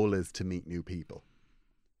my goal is to meet new people.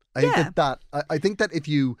 I think that if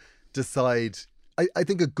you decide, I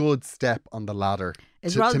think a good step on the ladder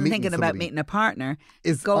Is to rather than meeting thinking about somebody meeting a partner,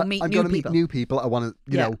 is go I'm meet going new to meet people. new people. I want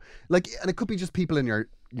to, you Yeah. know, like, and it could be just people in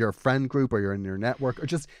your friend group or you're in your network, or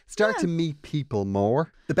just start to meet people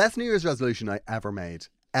more. The best New Year's resolution I ever made,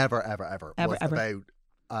 ever was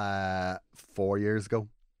about 4 years ago.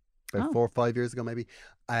 About 4 or 5 years ago, maybe.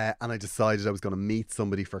 And I decided I was going to meet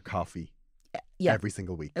somebody for coffee every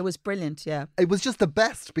single week. It was brilliant, yeah. It was just the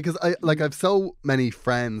best because I've so many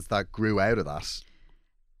friends that grew out of that.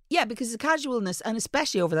 Yeah, because the casualness, and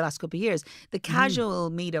especially over the last couple of years, the casual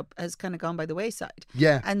meetup has kind of gone by the wayside.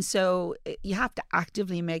 Yeah. And so you have to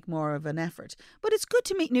actively make more of an effort. But it's good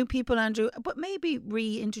to meet new people, Andrew, but maybe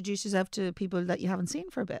reintroduce yourself to people that you haven't seen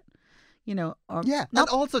for a bit. You know, or Yeah. not, And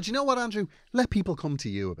also, do you know what, Andrew? Let people come to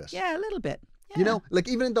you a bit. yeah, a little bit. Yeah. You know, like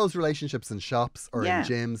even in those relationships in shops or in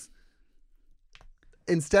gyms,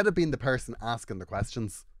 instead of being the person asking the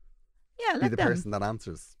questions, yeah, be let the them. person that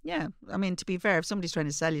answers. Yeah, I mean, to be fair, if somebody's trying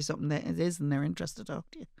to sell you something that it is and they're interested to talk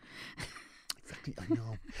to you. Exactly. I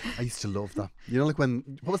know. I used to love that. You know, like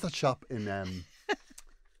what was that shop in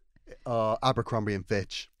Abercrombie and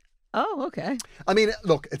Fitch? Oh, okay. I mean,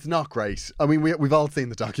 look, it's not great. I mean, we've all seen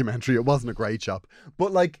the documentary. It wasn't a great shop.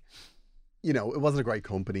 But like, you know, it wasn't a great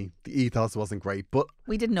company. The ethos wasn't great. But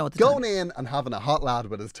We didn't know at the going time. in and having a hot lad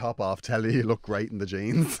with his top off tell you look great in the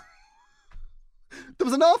jeans. There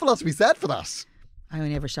was an awful lot to be said for that. I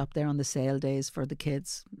only ever shopped there on the sale days for the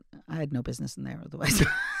kids. I had no business in there otherwise. It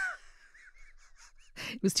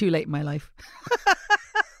was too late in my life.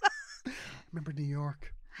 Remember New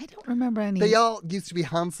York? I don't remember any. They all used to be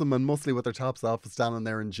handsome and muscly with their tops off, standing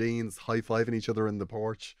there in jeans, high-fiving each other in the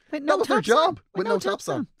porch. With no That was their tops on. job, with no tops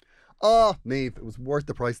on. Oh, Niamh, it was worth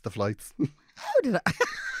the price of the flights. How did I?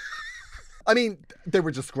 I mean, they were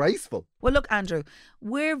disgraceful. Well, look, Andrew,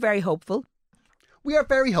 we're very hopeful. We are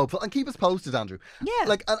very hopeful, and keep us posted, Andrew. Yeah.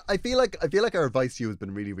 Like, I feel like our advice to you has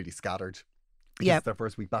been really, really scattered. Because Yeah. it's their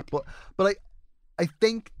first week back, but I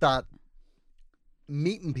think that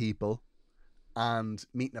meeting people and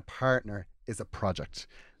meeting a partner is a project.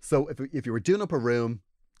 So if you were doing up a room,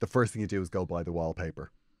 the first thing you do is go buy the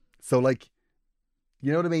wallpaper. So like,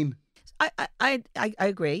 you know what I mean? I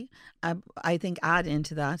agree. I think add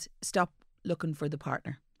into that, stop looking for the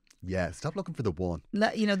partner. Yeah. Stop looking for the one.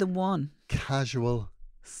 You know, the one. Casual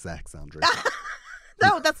sex, Andrew.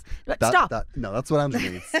 No, stop. No, that's what Andrew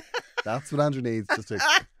needs. That's what Andrew needs. Just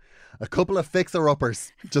a couple of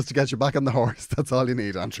fixer-uppers just to get you back on the horse. That's all you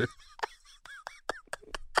need, Andrew.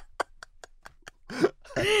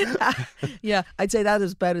 Yeah, I'd say that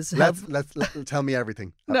is about as Let's tell me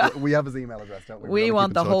everything. No. We have his email address, don't we? We gotta want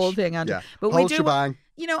keep the in whole touch. thing, Andrew. Yeah. But we whole do. shebang.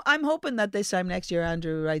 You know, I'm hoping that this time next year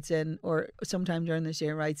Andrew writes in, or sometime during this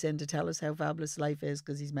year writes in to tell us how fabulous life is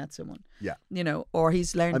because he's met someone. Yeah. You know, or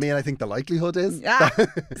he's learned. I mean, I think the likelihood is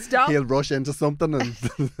Stop. he'll rush into something and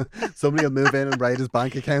somebody will move in and raid his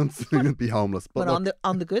bank accounts and he'll be homeless. But look,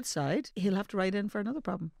 on the good side, he'll have to write in for another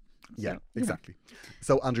problem. yeah, So, you know. exactly.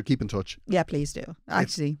 So Andrew, keep in touch. Yeah, please do.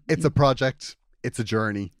 Actually, It's a project. It's a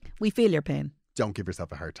journey. we feel your pain. Don't give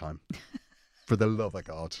yourself a hard time. For the love of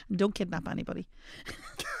God. Don't kidnap anybody.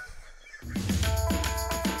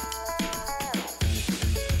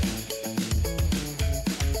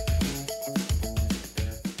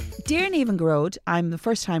 Dear Niamh and Garode, I'm the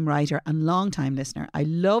first time writer and long time listener. I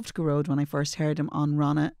loved Garode when I first heard him on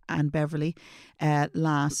Ronna and Beverly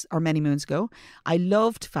many moons ago. I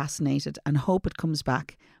loved Fascinated and hope it comes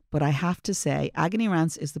back. But I have to say, Agony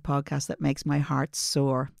Rants is the podcast that makes my heart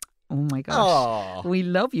soar. Oh my gosh. Aw. We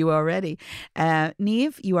love you already.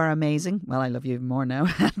 Niamh, you are amazing. Well, I love you even more now.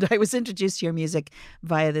 And I was introduced to your music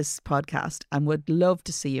via this podcast and would love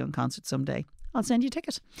to see you in concert someday. I'll send you a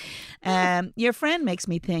ticket. Your friend makes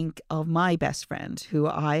me think of my best friend, who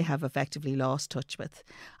I have effectively lost touch with.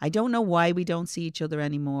 I don't know why we don't see each other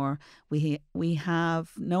anymore. We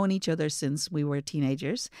have known each other since we were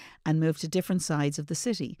teenagers and moved to different sides of the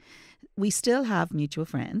city. We still have mutual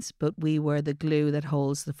friends, but we were the glue that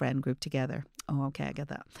holds the friend group together. Oh, okay, I get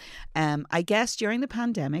that. I guess during the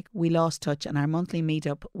pandemic, we lost touch on our monthly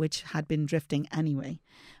meetup, which had been drifting anyway.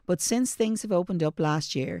 But since things have opened up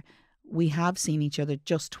last year, we have seen each other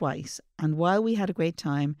just twice. And while we had a great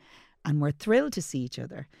time and we're thrilled to see each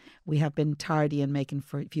other, we have been tardy in making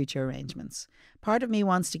future arrangements. Part of me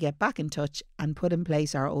wants to get back in touch and put in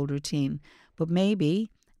place our old routine, but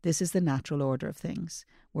maybe this is the natural order of things.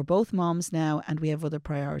 We're both moms now and we have other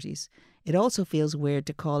priorities. It also feels weird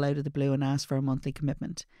to call out of the blue and ask for a monthly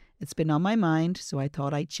commitment. It's been on my mind, so I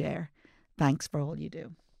thought I'd share. Thanks for all you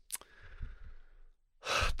do.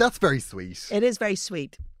 That's very sweet. It is very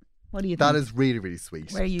sweet. What do you think? That is really, really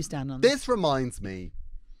sweet. Where you stand on this? This reminds me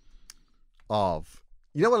of,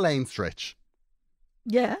 you know, Elaine Stritch,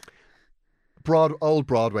 Yeah. old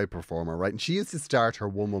Broadway performer, right? And she used to start her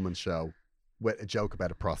one-woman show with a joke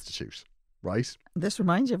about a prostitute, right? This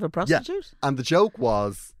reminds you of a prostitute? And the joke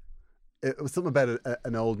was, it was something about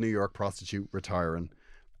an old New York prostitute retiring,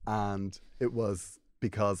 and it was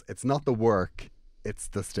because it's not the work, it's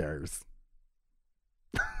the stairs.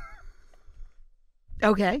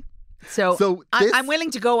 Okay. So this- I'm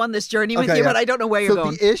willing to go on this journey with Okay, you, yeah. but I don't know where you're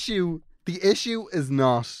going. The issue is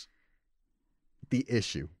not the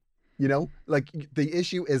issue. You know, like the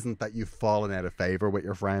issue isn't that you've fallen out of favor with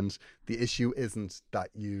your friend. The issue isn't that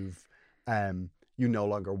you no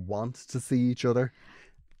longer want to see each other.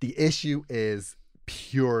 The issue is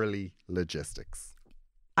purely logistics.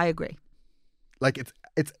 I agree. Like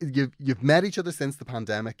you've met each other since the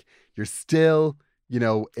pandemic. You're still, you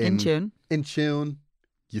know, In tune. In tune.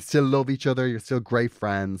 You still love each other. You're still great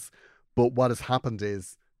friends. But what has happened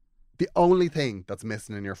is the only thing that's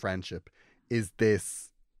missing in your friendship is this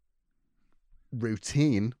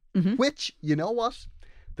routine, Mhm. which, you know what?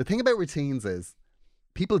 The thing about routines is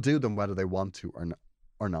people do them whether they want to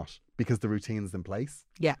or not because the routine's in place.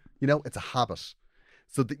 Yeah. You know, it's a habit.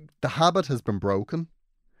 So the habit has been broken,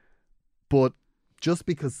 but just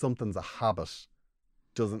because something's a habit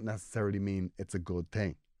doesn't necessarily mean it's a good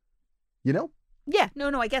thing. You know? Yeah. No,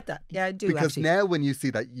 I get that. Yeah, I do Because actually. now when you see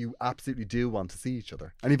that, you absolutely do want to see each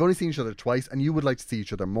other. And you've only seen each other twice and you would like to see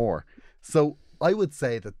each other more. So I would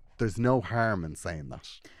say that there's no harm in saying that.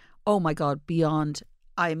 Oh my God, beyond.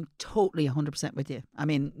 I'm totally 100% with you. I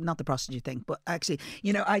mean, not the prostitute thing, but actually,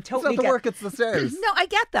 you know, I It's totally not the get. work, it's the stairs. No, I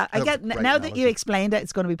get that. I That get was a great now that you analogy. explained it,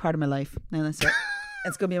 it's going to be part of my life. Now that's it.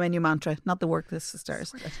 It's going to be my new mantra. Not the work, this the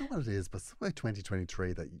stairs. I don't know what it is, but it's about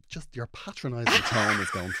 2023 that your patronising tone is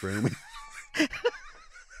going through me.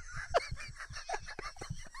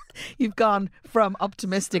 You've gone from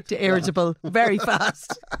optimistic to irritable very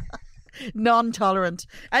fast. Non-tolerant.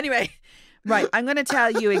 Anyway, right, I'm going to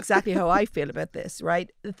tell you exactly how I feel about this, right?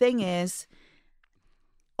 The thing is,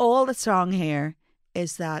 all that's wrong here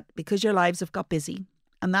is that because your lives have got busy,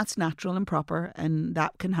 and that's natural and proper, and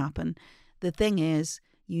that can happen. The thing is,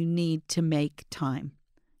 you need to make time.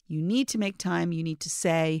 You need to make time. You need to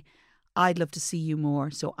say, I'd love to see you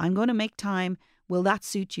more. So I'm going to make time. Will that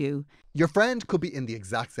suit you? Your friend could be in the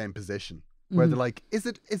exact same position where they're like, is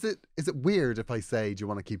it weird if I say, do you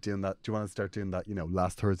want to keep doing that? Do you want to start doing that, you know,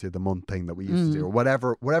 last Thursday of the month thing that we used to do, or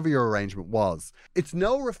whatever your arrangement was? It's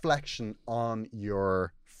no reflection on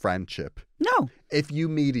your friendship No. if you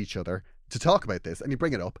meet each other to talk about this and you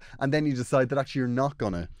bring it up and then you decide that actually you're not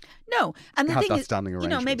gonna No, and the have thing that is, standing you know,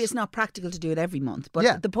 maybe arrangement. it's not practical to do it every month, but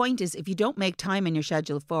Yeah. the point is, if you don't make time in your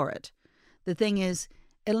schedule for it, the thing is,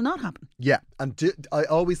 it'll not happen. Yeah, and I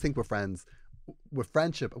always think with friends, with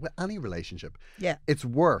friendship, with any relationship, Yeah. it's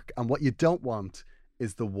work, and what you don't want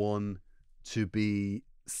is the one to be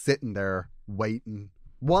sitting there waiting,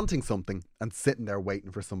 wanting something, and sitting there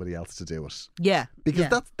waiting for somebody else to do it. Yeah, Because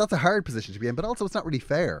yeah. that's a hard position to be in, but also it's not really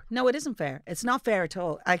fair. No, it isn't fair. It's not fair at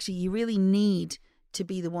all. Actually, you really need to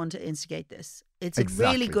be the one to instigate this. It's a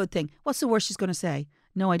Exactly. really good thing. What's the worst she's going to say?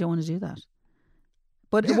 No, I don't want to do that.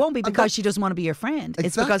 But Yeah, it won't be and because that- she doesn't want to be your friend.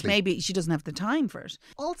 It's because Exactly. maybe she doesn't have the time for it.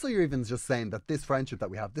 Also, you're even just saying that this friendship that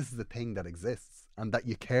we have, this is a thing that exists and that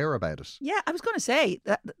you care about it. Yeah, I was going to say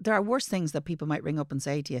that there are worse things that people might ring up and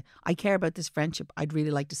say to you. I care about this friendship. I'd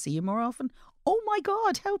really like to see you more often. oh my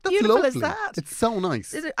God, how That's beautiful lovely. is that? It's so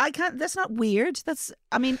nice. I can't, that's not weird.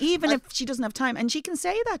 Even if she doesn't have time, and she can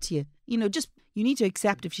say that to you, you need to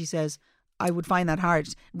accept if she says, I would find that hard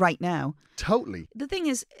right now. Totally. The thing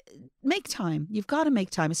is, make time. You've got to make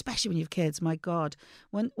time, especially when you have kids. My God,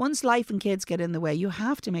 once life and kids get in the way, you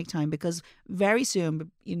have to make time, because very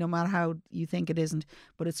soon, no matter how you think it isn't,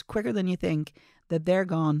 but it's quicker than you think that they're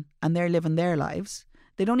gone and they're living their lives.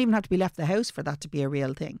 They don't even have to be left the house for that to be a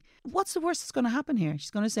real thing. What's the worst that's going to happen here?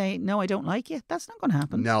 She's going to say, no, I don't like you. That's not going to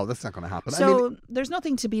happen. No, that's not going to happen. So there's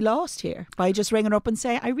nothing to be lost here by just ringing up and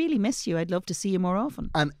say, I really miss you. I'd love to see you more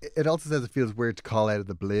often. And it also says it feels weird to call out of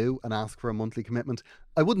the blue and ask for a monthly commitment.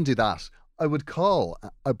 I wouldn't do that. I would call,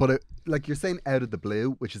 but like you're saying, out of the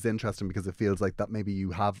blue, which is interesting because it feels like that maybe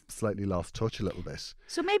you have slightly lost touch a little bit.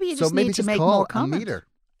 So maybe you just need to make call more and comment. meet her.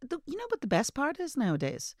 You know what the best part is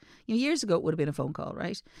nowadays? Years ago it would have been a phone call,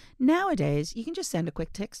 right? Nowadays you can just send a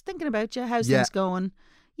quick text thinking about you, how's things going,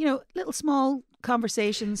 little small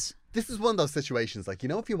conversations. This is one of those situations, like,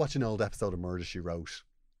 if you watch an old episode of Murder, She Wrote,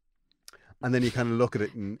 and then you kind of look at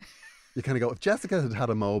it and you kind of go, if Jessica had had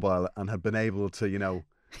a mobile and had been able to,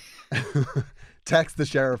 text the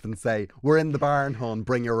sheriff and say, we're in the barn, hon,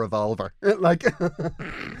 bring your revolver. Like,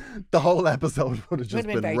 the whole episode would have just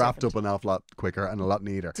been wrapped up an awful lot quicker and a lot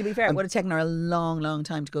neater. To be fair, it would have taken her a long, long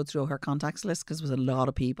time to go through her contacts list, because there was a lot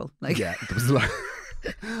of people. Yeah, there was a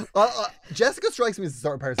lot. Jessica strikes me as the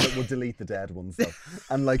sort of person that would delete the dead ones, though.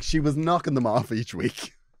 And, like, she was knocking them off each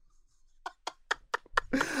week.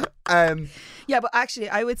 Yeah, but actually,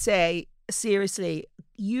 I would say, seriously,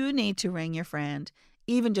 you need to ring your friend,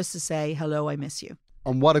 even just to say, hello, I miss you.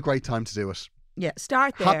 And what a great time to do it. Yeah,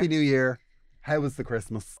 start there. Happy New Year. How was the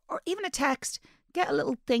Christmas? Or even a text. Get a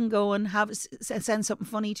little thing going. Send something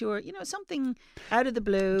funny to her. Something out of the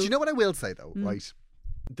blue. Do you know what I will say, though, right?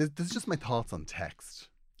 This is just my thoughts on text.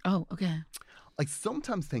 Oh, okay. I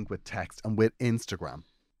sometimes think with text and with Instagram,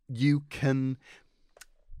 you can...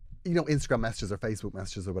 Instagram messages or Facebook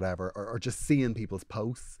messages or whatever, or just seeing people's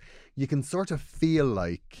posts, you can sort of feel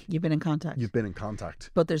like you've been in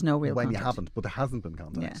contact. But there's no real when contact. you haven't, but there hasn't been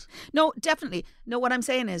contact. Yeah. No, definitely. No, what I'm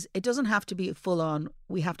saying is it doesn't have to be full on,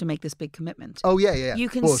 we have to make this big commitment. Oh, yeah. You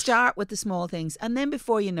can start with the small things, and then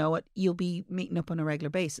before you know it, you'll be meeting up on a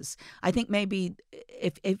regular basis. I think maybe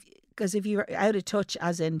because if you're out of touch,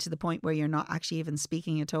 as in to the point where you're not actually even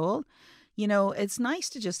speaking at all, it's nice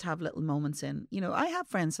to just have little moments in. I have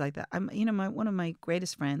friends like that. One of my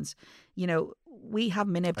greatest friends, we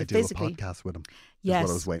haven't been able to physically. I do a podcast with him. Yes. That's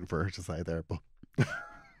what I was waiting for her to say there. But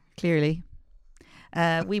clearly.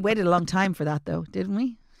 We waited a long time for that, though, didn't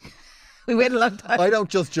we? We waited a long time. I don't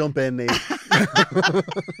just jump in, Neve.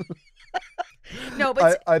 No,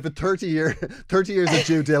 but I have a 30 years of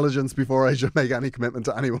due diligence before I should make any commitment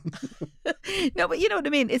to anyone. No, but you know what I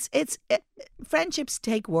mean. Friendships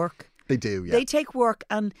take work. They do, yeah. They take work,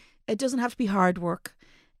 and it doesn't have to be hard work.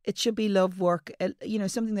 It should be love work,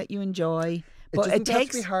 something that you enjoy. But it doesn't have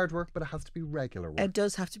to be hard work, but it has to be regular work. It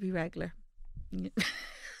does have to be regular. And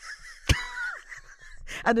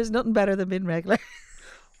there's nothing better than being regular.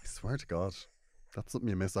 I swear to God, that's something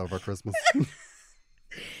you miss over Christmas.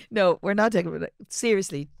 No, we're not taking it.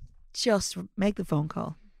 Seriously, just make the phone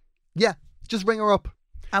call. Yeah, just ring her up.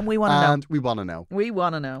 And we want to know. And we want to know. We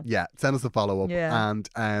want to know. Yeah, send us a follow-up. Yeah.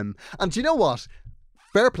 And do you know what?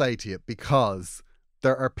 Fair play to you, because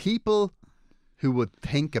there are people who would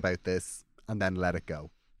think about this and then let it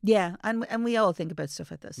go. Yeah, and we all think about stuff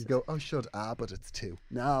like this. You go, but it's too.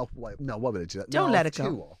 No, why would I do that? Don't let it go.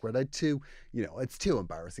 It's too awkward. It's too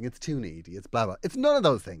embarrassing. It's too needy. It's blah, blah. It's none of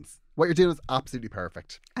those things. What you're doing is absolutely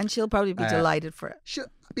perfect. And she'll probably be delighted for it. She'll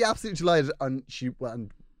be absolutely delighted, and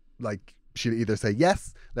she'll either say,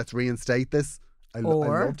 yes, let's reinstate this. I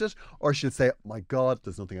loved it. Or she'll say, my God,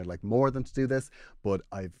 there's nothing I'd like more than to do this. But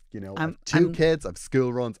I've two kids, I've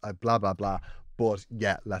school runs, I've blah, blah, blah. But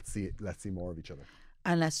yeah, let's see more of each other.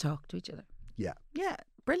 And let's talk to each other. Yeah. Yeah,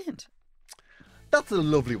 brilliant. That's a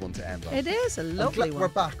lovely one to end on. It is a lovely one. We're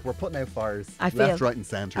back. We're putting out fires. I feel, left, right and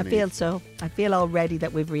centre. I feel so. I feel already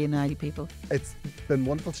that we've reunited people. It's been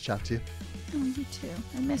wonderful to chat to you. Oh, you too.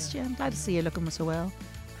 I missed you. I'm glad to see you looking so well.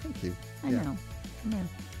 Thank you. I know.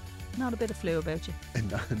 Not a bit of flu about you.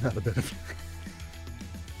 Not a bit of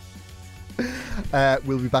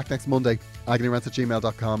we'll be back next Monday.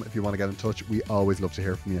 agonyrants@gmail.com if you want to get in touch. We always love to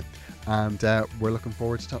hear from you. And we're looking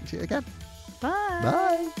forward to talking to you again. Bye.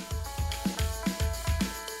 Bye.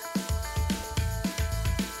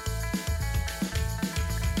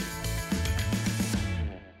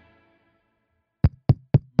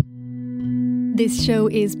 This show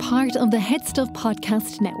is part of the Head Stuff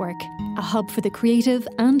Podcast Network, a hub for the creative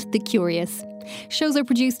and the curious. Shows are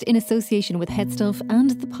produced in association with Headstuff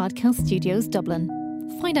and the Podcast Studios Dublin.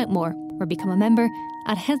 Find out more or become a member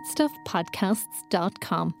at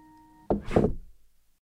headstuffpodcasts.com.